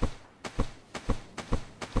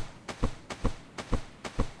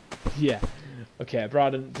 Yeah. Okay, I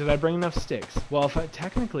brought in... Did I bring enough sticks? Well,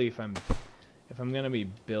 technically, if I'm gonna be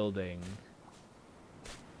building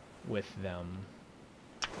with them...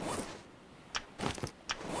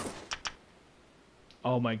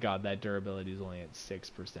 Oh my god, that durability is only at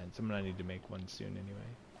 6%, so I'm gonna need to make one soon anyway.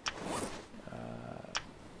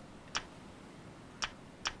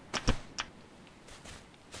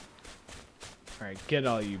 Alright, get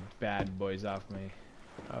all you bad boys off me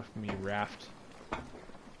raft.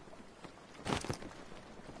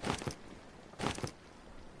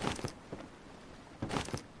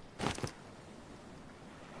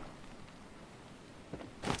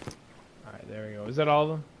 Was that all of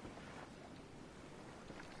them?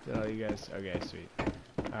 Is that all you guys? Okay, sweet.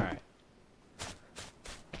 Alright.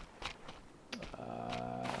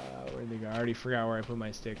 Where'd they go? I already forgot where I put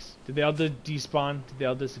my sticks. Did they all despawn? Did they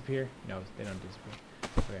all disappear? No, they don't disappear.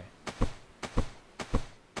 Okay.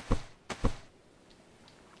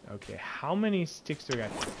 Okay, how many sticks do I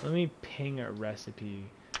got? Let me ping a recipe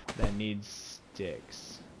that needs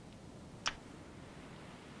sticks.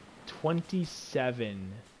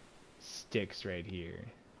 27 sticks right here.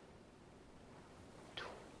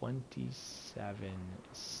 27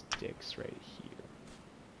 sticks right here.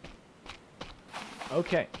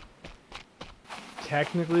 Okay.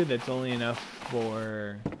 Technically, that's only enough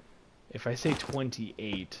for... If I say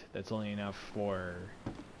 28, that's only enough for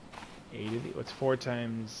 8 of these. What's 4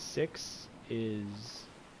 times 6 is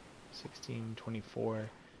 16, 24.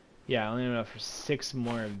 Yeah, only enough for 6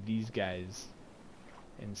 more of these guys.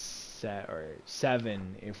 And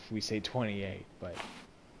 7 if we say 28, but...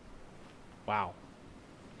 Wow.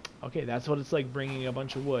 Okay, that's what it's like bringing a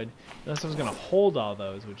bunch of wood. Unless I was going to hold all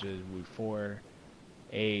those, which is 4,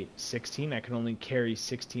 8, 16. I can only carry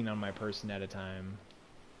 16 on my person at a time.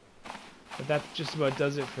 But that just about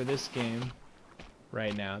does it for this game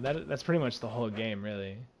right now. That's pretty much the whole game,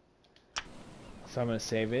 really. So I'm going to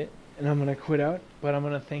save it, and I'm going to quit out. But I'm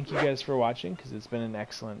going to thank you guys for watching, because it's been an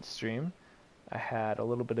excellent stream. I had a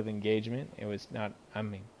little bit of engagement. It was not... I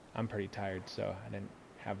mean, I'm pretty tired, so I didn't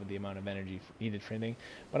have the amount of energy needed for anything.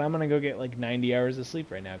 But I'm going to go get like 90 hours of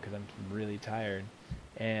sleep right now, because I'm really tired.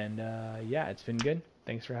 And yeah, it's been good.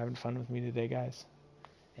 Thanks for having fun with me today, guys.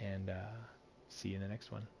 And see you in the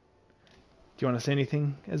next one. Do you want to say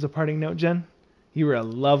anything as a parting note, Jen? You were a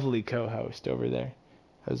lovely co-host over there.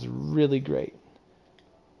 That was really great.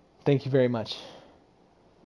 Thank you very much.